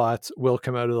couple spots will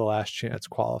come out of the last chance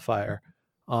qualifier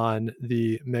on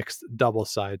the mixed double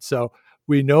side. So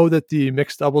we know that the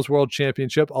mixed doubles World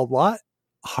Championship, a lot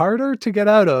harder to get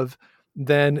out of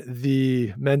than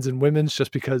the men's and women's,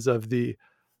 just because of the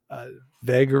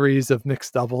vagaries of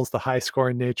mixed doubles, the high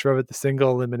scoring nature of it, the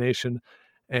single elimination,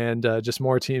 and just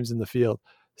more teams in the field.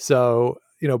 So,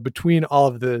 between all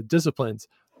of the disciplines,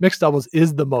 mixed doubles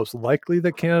is the most likely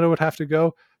that Canada would have to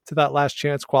go to that last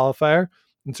chance qualifier.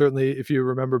 And certainly, if you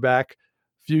remember back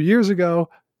a few years ago,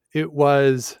 it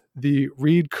was the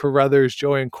Reed Carruthers,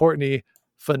 Joanne Courtney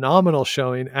phenomenal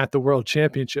showing at the World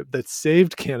Championship that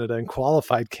saved Canada and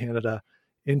qualified Canada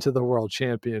into the World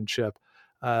Championship.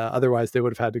 Otherwise, they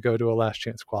would have had to go to a last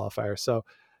chance qualifier. So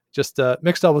just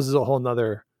mixed doubles is a whole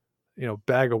nother,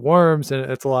 bag of worms, and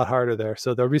it's a lot harder there.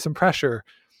 So there'll be some pressure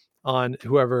on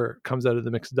whoever comes out of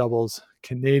the mixed doubles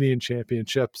Canadian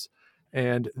Championships.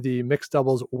 And the mixed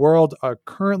doubles world are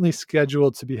currently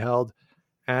scheduled to be held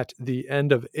at the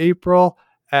end of April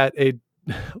at a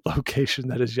location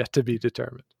that is yet to be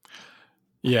determined.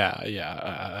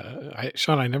 Yeah.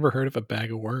 Sean, I never heard of a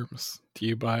bag of worms. Do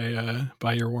you buy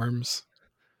your worms?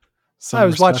 I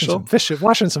was watching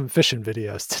some fishing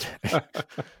videos today.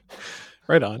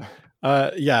 Right on.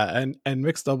 And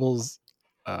mixed doubles.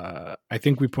 I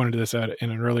think we pointed this out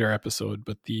in an earlier episode,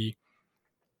 but the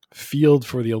field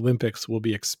for the Olympics will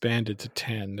be expanded to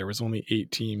 10. There was only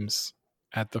 8 teams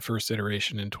at the first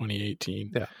iteration in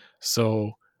 2018. Yeah.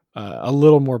 So a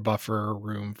little more buffer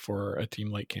room for a team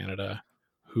like Canada,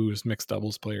 whose mixed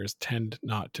doubles players tend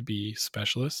not to be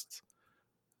specialists.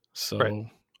 So, right.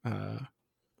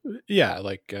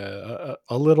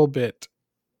 A little bit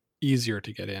easier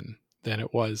to get in than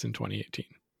it was in 2018.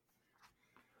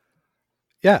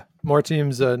 Yeah, more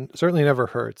teams certainly never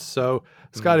hurts. So,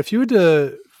 Scott, if you were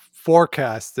to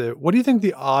forecast it, what do you think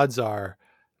the odds are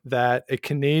that a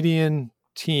Canadian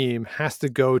team has to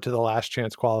go to the last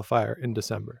chance qualifier in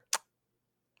December?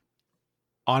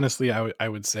 Honestly, I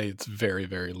would say it's very,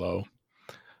 very low.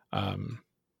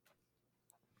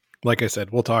 Like I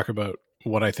said, we'll talk about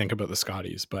what I think about the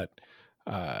Scotties, but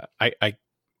I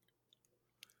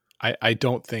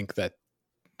don't think that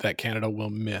Canada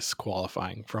will miss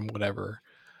qualifying from whatever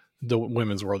the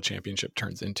Women's World Championship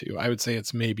turns into. I would say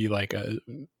it's maybe like a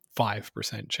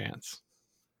 5% chance.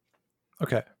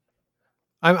 Okay.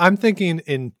 I'm thinking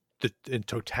in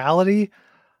totality,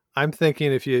 I'm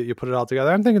thinking if you put it all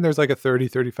together, I'm thinking there's like a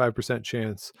 30-35%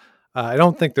 chance. I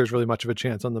don't think there's really much of a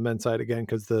chance on the men's side, again,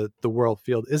 because the world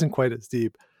field isn't quite as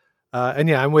deep.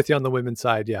 I'm with you on the women's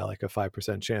side. Yeah, like a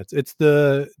 5% chance. It's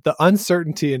the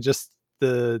uncertainty and just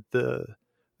the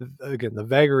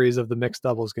vagaries of the mixed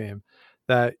doubles game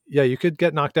that, you could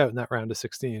get knocked out in that round of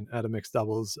 16 at a mixed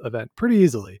doubles event pretty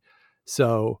easily.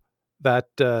 So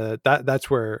that's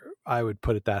where I would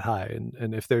put it that high.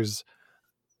 And if there's,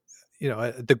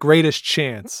 the greatest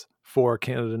chance for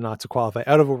Canada not to qualify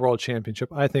out of a world championship,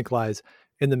 I think lies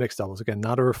in the mixed doubles. Again,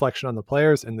 not a reflection on the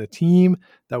players and the team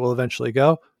that will eventually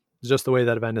go. It's just the way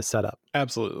that event is set up.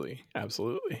 Absolutely.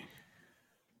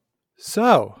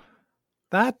 So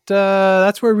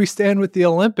that's where we stand with the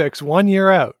Olympics 1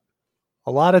 year out.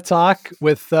 A lot of talk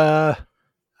with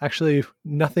actually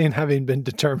nothing having been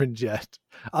determined yet,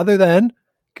 other than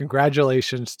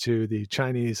congratulations to the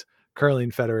Chinese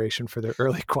Curling Federation for their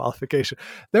early qualification.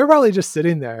 They're probably just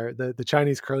sitting there, the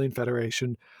Chinese Curling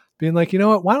Federation, being like, you know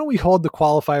what, why don't we hold the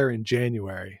qualifier in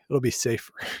January? It'll be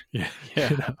safer. Yeah. Yeah.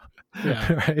 You know?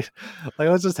 Yeah. Right. Like,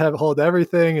 let's just hold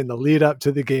everything in the lead up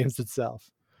to the games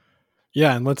itself.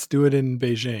 Yeah. And let's do it in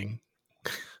Beijing.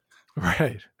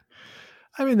 Right.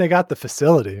 I mean, they got the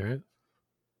facility, right?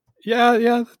 Yeah.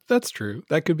 Yeah. That's true.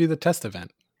 That could be the test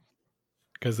event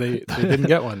because they didn't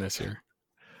get one this year.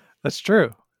 That's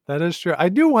true. That is true. I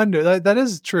do wonder, that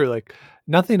is true. Like,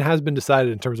 nothing has been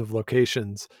decided in terms of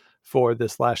locations for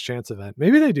this last chance event.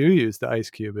 Maybe they do use the ice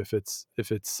cube if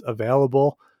it's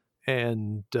available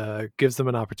and gives them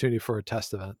an opportunity for a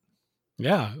test event.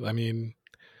 Yeah. I mean,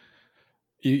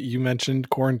 you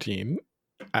mentioned quarantine.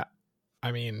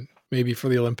 I mean, maybe for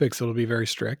the Olympics, it'll be very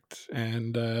strict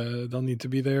and they'll need to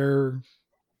be there a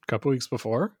couple weeks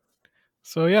before.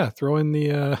 So yeah, throw in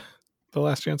the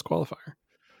last chance qualifier.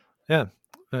 Yeah.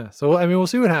 Yeah. So, I mean, we'll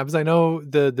see what happens. I know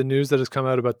the news that has come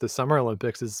out about the Summer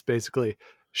Olympics is basically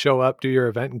show up, do your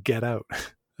event, and get out.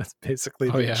 That's basically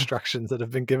the instructions that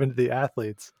have been given to the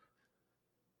athletes.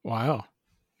 Wow.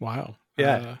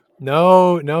 Yeah.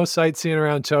 No sightseeing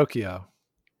around Tokyo.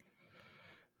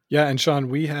 Yeah. And Sean,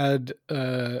 we had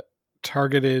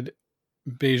targeted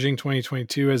Beijing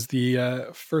 2022 as the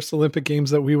first Olympic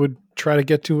Games that we would try to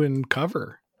get to and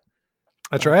cover.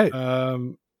 That's right.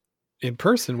 In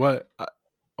person. What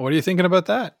are you thinking about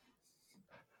that?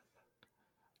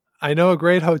 I know a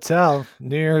great hotel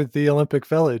near the Olympic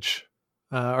Village,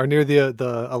 or near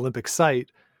the Olympic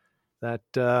site that,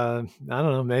 I don't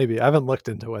know, maybe. I haven't looked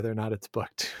into whether or not it's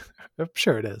booked. I'm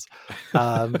sure it is.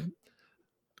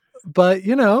 But,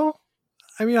 you know,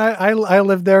 I mean, I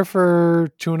lived there for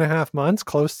 2.5 months,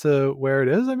 close to where it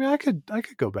is. I mean, I could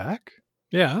go back.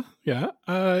 Yeah. Yeah.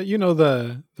 You know,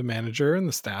 the manager and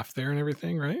the staff there and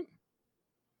everything, right?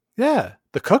 Yeah.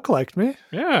 The cook liked me.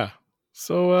 Yeah.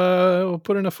 So we'll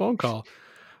put in a phone call.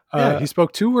 Yeah, he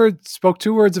spoke two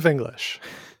words of English.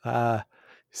 He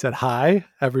said hi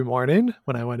every morning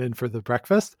when I went in for the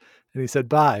breakfast, and he said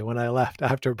bye when I left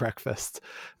after breakfast.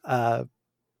 But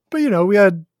you know,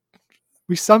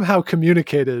 we somehow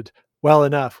communicated well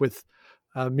enough with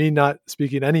me not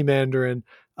speaking any Mandarin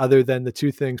other than the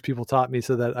two things people taught me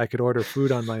so that I could order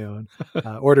food on my own,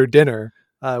 order dinner,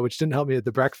 which didn't help me at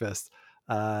the breakfast.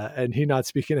 And he not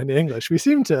speaking any English. We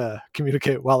seemed to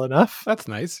communicate well enough. That's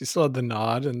nice. You still had the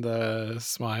nod and the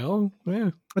smile.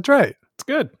 Yeah, that's right. It's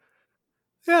good.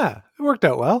 Yeah, it worked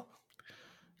out well.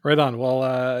 Right on.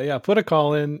 Well, yeah, put a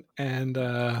call in and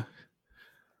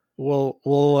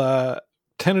we'll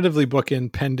tentatively book in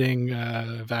pending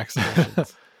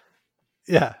vaccinations.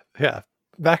 Yeah.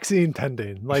 Vaccine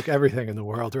pending, like everything in the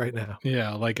world right now.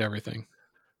 Yeah, like everything.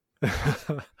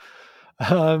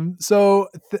 So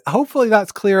hopefully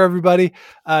that's clear, everybody.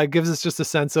 Gives us just a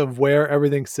sense of where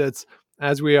everything sits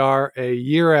as we are a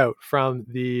year out from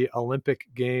the Olympic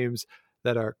Games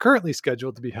that are currently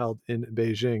scheduled to be held in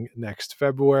Beijing next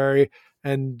February.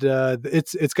 And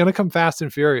it's going to come fast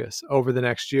and furious over the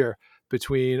next year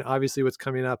between obviously what's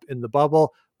coming up in the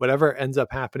bubble, whatever ends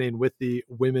up happening with the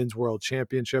Women's World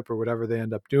Championship or whatever they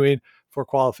end up doing for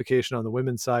qualification on the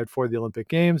women's side for the Olympic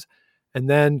Games. And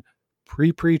then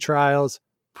pre-trials,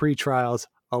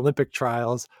 Olympic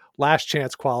trials, last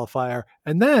chance qualifier,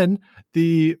 and then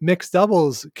the mixed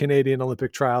doubles Canadian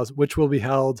Olympic trials, which will be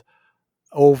held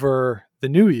over the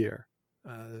new year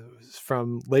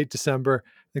from late December.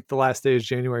 I think the last day is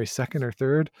January 2nd or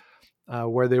 3rd,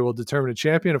 where they will determine a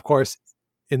champion. Of course,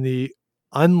 in the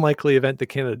unlikely event that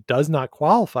Canada does not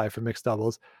qualify for mixed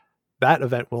doubles, that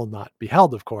event will not be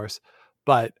held, of course,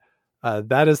 but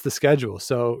that is the schedule.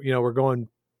 So, you know, we're going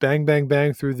bang, bang,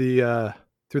 bang through the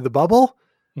bubble.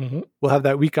 Mm-hmm. We'll have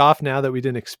that week off now that we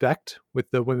didn't expect with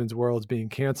the Women's Worlds being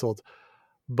canceled.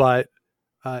 But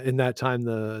in that time,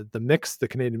 the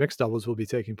Canadian mixed doubles will be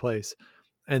taking place.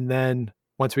 And then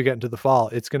once we get into the fall,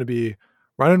 it's going to be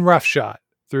running roughshod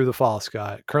through the fall,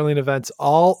 Scott. Curling events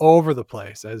all over the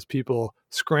place as people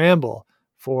scramble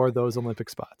for those Olympic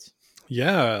spots.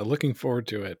 Yeah, looking forward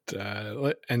to it.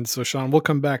 And so, Sean, we'll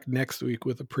come back next week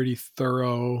with a pretty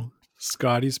thorough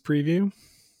Scotties preview.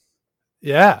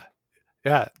 Yeah.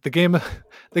 The Game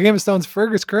of Stone's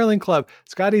Fergus Curling Club,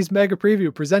 Scotties Mega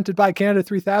Preview, presented by Canada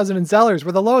 3000 and Zellers,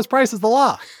 where the lowest price is the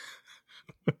law.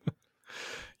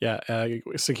 Yeah,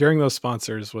 securing those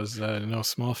sponsors was no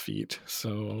small feat.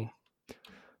 So,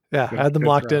 yeah, I had them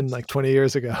locked in like 20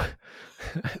 years ago,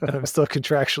 and I'm still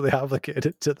contractually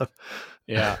obligated to them.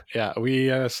 Yeah,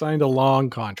 we signed a long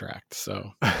contract.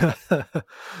 So,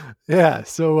 yeah,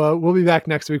 so we'll be back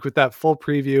next week with that full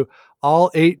preview.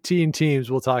 All 18 teams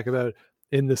we'll talk about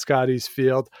in the Scotties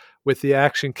field. with the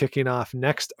action kicking off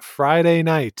next Friday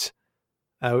night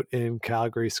out in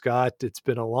Calgary. Scott, it's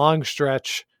been a long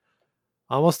stretch,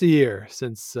 almost a year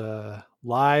since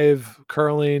live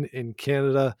curling in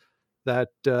Canada that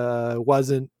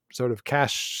wasn't sort of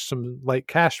some light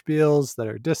cash deals that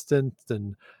are distant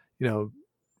and,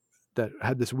 that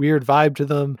had this weird vibe to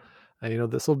them.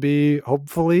 This will be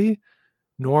hopefully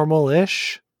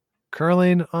normal-ish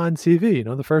curling on TV,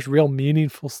 the first real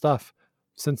meaningful stuff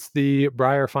since the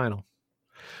Brier final.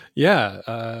 Yeah.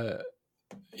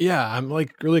 I'm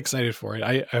like really excited for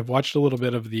it. I've watched a little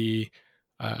bit of the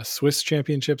Swiss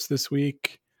championships this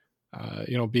week.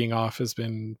 Being off has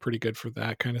been pretty good for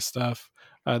that kind of stuff.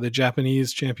 The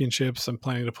Japanese championships I'm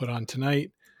planning to put on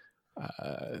tonight.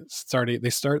 They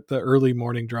start the early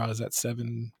morning draws at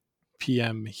 7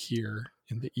 p.m. here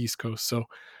in the East Coast. So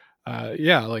a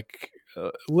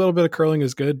little bit of curling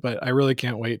is good, but I really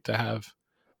can't wait to have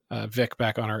Vic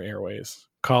back on our airways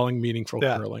calling meaningful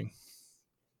curling.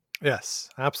 Yes,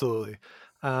 absolutely.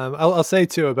 I'll say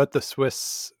too about the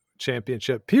Swiss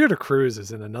championship, Peter de Cruz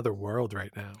is in another world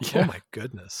right now. Yeah. Oh my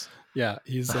goodness. Yeah,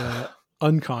 he's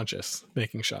unconscious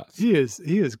making shots. He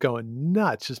is going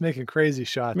nuts, just making crazy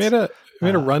shots. Made a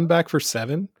run back for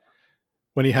 7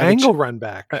 when he had angle run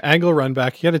back. Angle run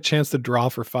back. He had a chance to draw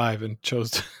for 5 and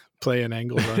chose to play an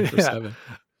angle run for 7.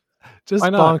 Just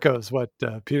bonkers what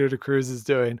Peter de Cruz is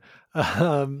doing.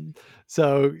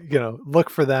 So look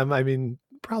for them. I mean,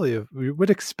 probably we would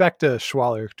expect a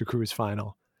Schwaller de Cruz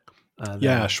final.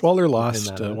 Schwaller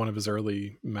lost one of his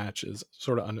early matches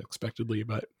sort of unexpectedly,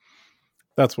 but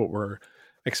that's what we're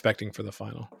expecting for the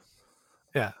final.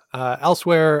 Yeah.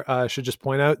 Elsewhere, I should just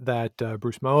point out that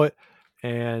Bruce Mowat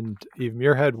and Eve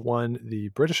Muirhead won the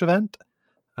British event.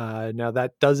 Now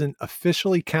that doesn't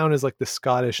officially count as like the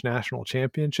Scottish national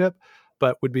championship,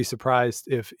 but would be surprised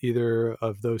if either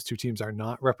of those two teams are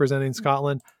not representing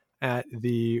Scotland at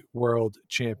the World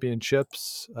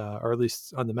Championships, or at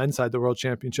least on the men's side, the World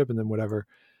Championship, and then whatever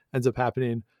ends up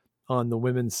happening on the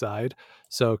women's side.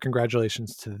 So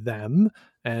congratulations to them.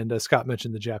 And as Scott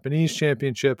mentioned, the Japanese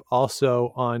Championship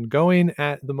also ongoing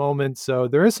at the moment. So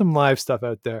there is some live stuff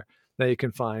out there that you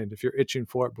can find if you're itching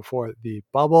for it before the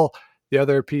bubble. The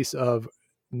other piece of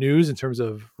news in terms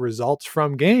of results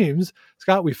from games,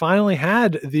 Scott, we finally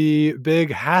had the big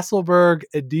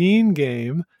Hasselborg-Edin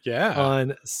game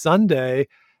on Sunday.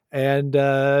 And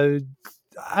I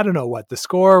don't know what the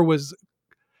score was.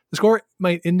 The score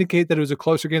might indicate that it was a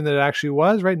closer game than it actually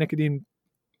was, right? Nick Edin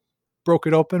broke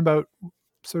it open about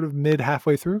sort of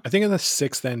halfway through. I think in the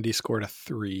 6th end, he scored a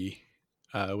 3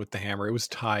 with the hammer. It was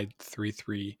tied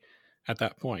 3-3 at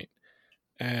that point.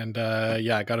 And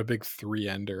I got a big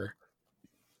 3-ender.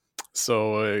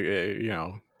 So,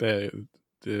 the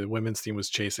women's team was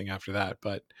chasing after that.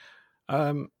 But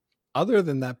other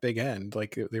than that big end,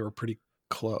 like they were pretty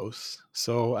close.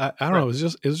 So I don't know.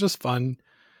 It was just fun.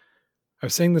 I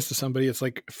was saying this to somebody. It's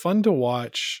like fun to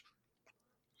watch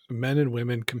men and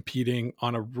women competing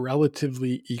on a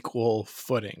relatively equal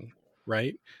footing,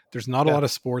 right? There's not a lot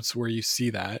of sports where you see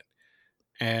that.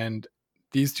 And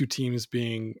these two teams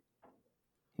being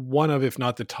one of, if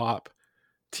not the top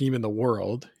team in the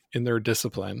world in their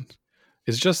discipline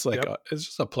is just like, it's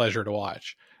just a pleasure to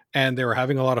watch. And they were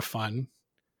having a lot of fun.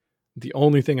 The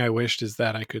only thing I wished is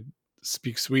that I could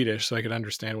speak Swedish so I could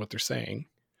understand what they're saying.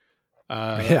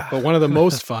 But one of the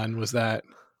most fun was that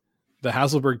the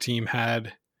Hasselborg team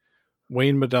had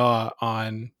Wayne Middaugh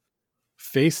on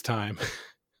FaceTime.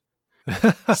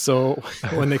 So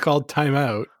when they called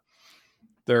timeout,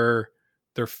 their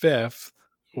fifth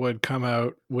would come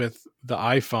out with the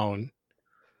iPhone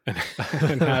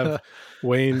and have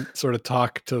Wayne sort of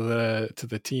talk to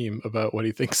the team about what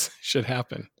he thinks should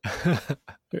happen.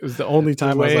 It was the only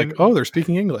time I was like, oh, they're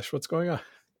speaking English. What's going on?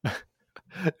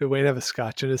 Did Wayne have a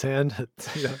scotch in his hand at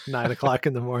 9 o'clock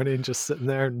in the morning, just sitting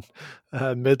there in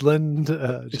Midland,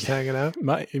 just hanging out?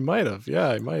 He might have.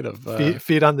 Yeah, he might have.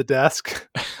 Feet on the desk.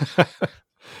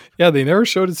 Yeah, they never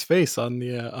showed his face on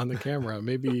the camera.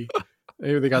 Maybe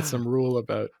they got some rule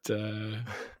about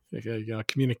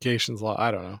communications law.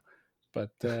 I don't know, but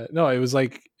no, it was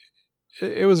like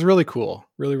it was really cool,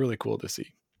 really really cool to see.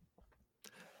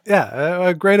 Yeah,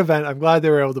 a great event. I'm glad they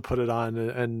were able to put it on,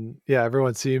 and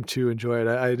everyone seemed to enjoy it.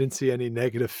 I didn't see any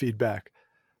negative feedback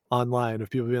online of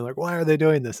people being like, "Why are they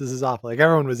doing this? This is awful." Like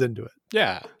everyone was into it.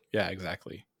 Yeah,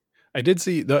 exactly. I did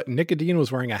see Nick Edin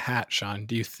was wearing a hat. Sean,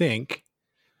 do you think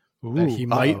that he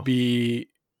might be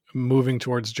moving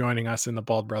towards joining us in the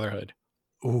Bald Brotherhood?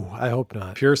 Ooh, I hope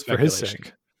not. Pure speculation.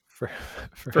 For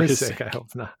his sake, I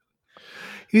hope not.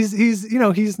 He's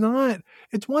not.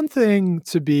 It's one thing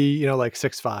to be like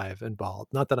 6'5" and bald.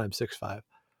 Not that I'm 6'5",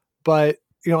 but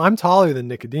I'm taller than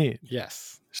Nick Edin.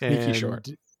 Yes. Sneaky short.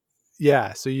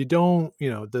 Yeah. So you don't,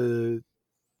 the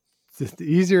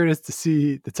easier it is to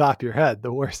see the top of your head,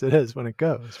 the worse it is when it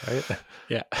goes, right?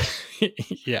 Yeah.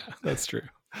 Yeah, that's true.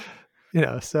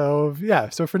 So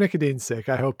for Nick Edin's sake,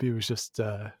 I hope he was just,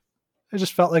 I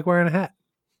just felt like wearing a hat.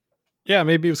 Yeah,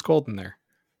 maybe it was cold in there.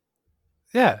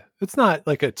 Yeah, it's not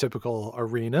like a typical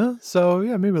arena, so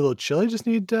yeah, maybe a little chilly. Just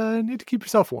need to keep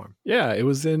yourself warm. Yeah, it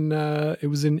was in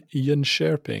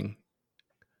Jönköping.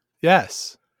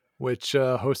 Yes, which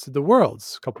hosted the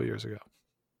Worlds a couple of years ago.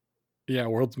 Yeah,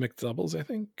 Worlds mixed doubles, I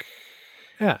think.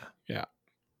 Yeah.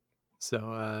 So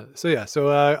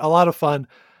a lot of fun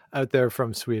out there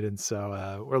from Sweden.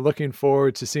 So we're looking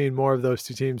forward to seeing more of those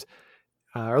two teams.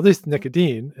 Or at least Nick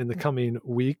Edin in the coming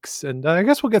weeks. And I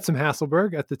guess we'll get some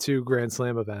Hasselberg at the 2 Grand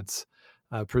Slam events.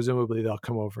 Presumably they'll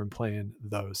come over and play in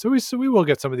those. So we will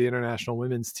get some of the international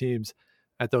women's teams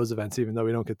at those events, even though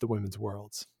we don't get the women's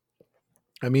Worlds.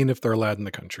 I mean, if they're allowed in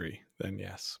the country, then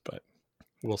yes, but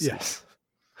we'll see. Yes.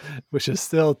 Which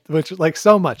like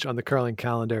so much on the curling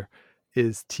calendar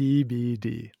is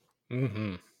TBD.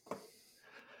 Mm-hmm.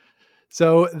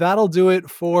 So that'll do it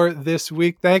for this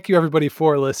week. Thank you, everybody,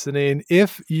 for listening.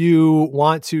 If you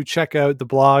want to check out the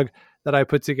blog that I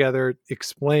put together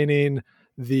explaining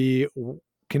the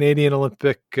Canadian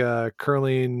Olympic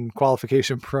curling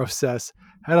qualification process,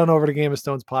 head on over to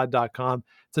GameOfStonesPod.com.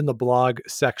 It's in the blog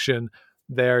section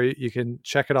there. You can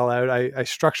check it all out. I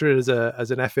structured it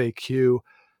as an FAQ.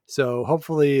 So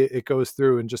hopefully it goes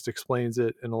through and just explains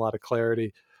it in a lot of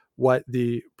clarity what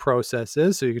the process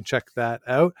is. So you can check that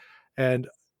out. And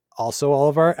also all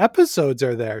of our episodes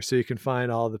are there. So you can find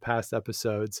all the past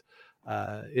episodes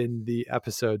in the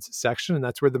episodes section. And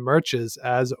that's where the merch is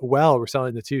as well. We're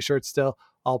selling the t-shirts still.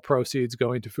 All proceeds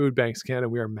going to Food Banks Canada.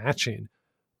 We are matching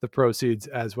the proceeds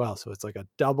as well. So it's like a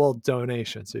double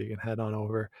donation. So you can head on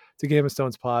over to Game of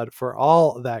Stones Pod for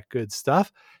all that good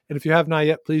stuff. And if you have not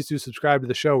yet, please do subscribe to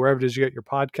the show wherever it is you get your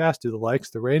podcast. Do the likes,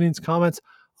 the ratings, comments,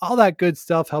 all that good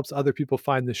stuff helps other people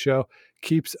find the show,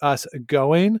 keeps us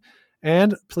going.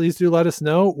 And please do let us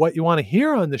know what you want to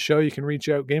hear on the show. You can reach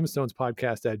out,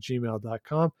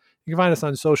 GameOfStonesPodcast@gmail.com. You can find us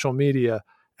on social media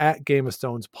at Game of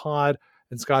Stones Pod,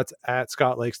 and Scott's at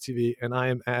Scott Lakes TV, and I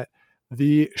am at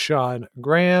the Sean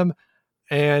Graham.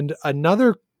 And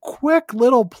another quick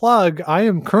little plug, I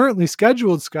am currently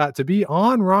scheduled, Scott, to be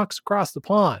on Rocks Across the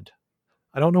Pond.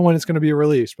 I don't know when it's going to be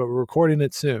released, but we're recording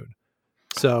it soon.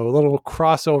 So a little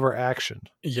crossover action.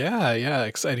 Yeah.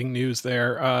 Exciting news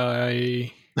there.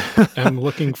 I am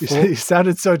looking for. You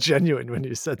sounded so genuine when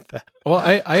you said that. Well,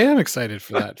 I am excited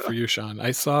for that for you, Sean.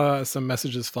 I saw some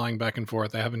messages flying back and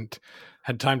forth. I haven't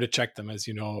had time to check them, as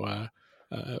you know.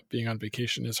 Being on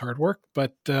vacation is hard work,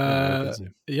 but we'll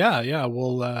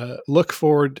look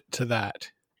forward to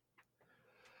that.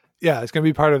 Yeah, it's going to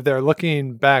be part of their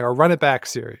looking back or run it back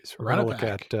series. We're going to look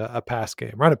at a past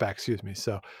game, run it back. Excuse me.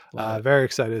 So very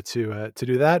excited to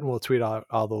do that, and we'll tweet out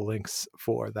all the links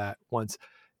for that once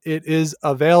it is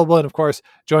available. And of course,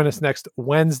 join us next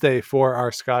Wednesday for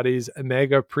our Scotties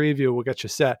Mega Preview. We'll get you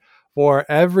set for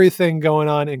everything going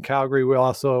on in Calgary. We'll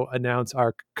also announce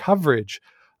our coverage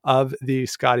of the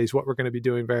Scotties, what we're going to be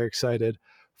doing. Very excited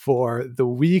for the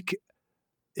week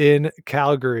in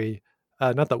Calgary.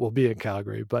 Not that we'll be in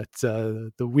Calgary, but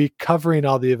the week covering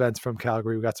all the events from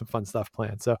Calgary. We've got some fun stuff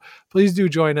planned. So please do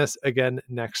join us again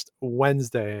next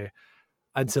Wednesday.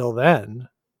 Until then,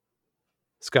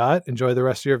 Scott, enjoy the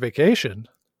rest of your vacation.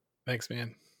 Thanks,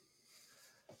 man.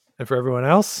 And for everyone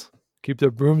else, keep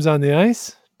the brooms on the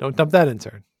ice. Don't dump that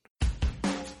intern.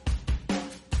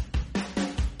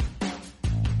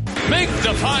 Make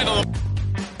the final.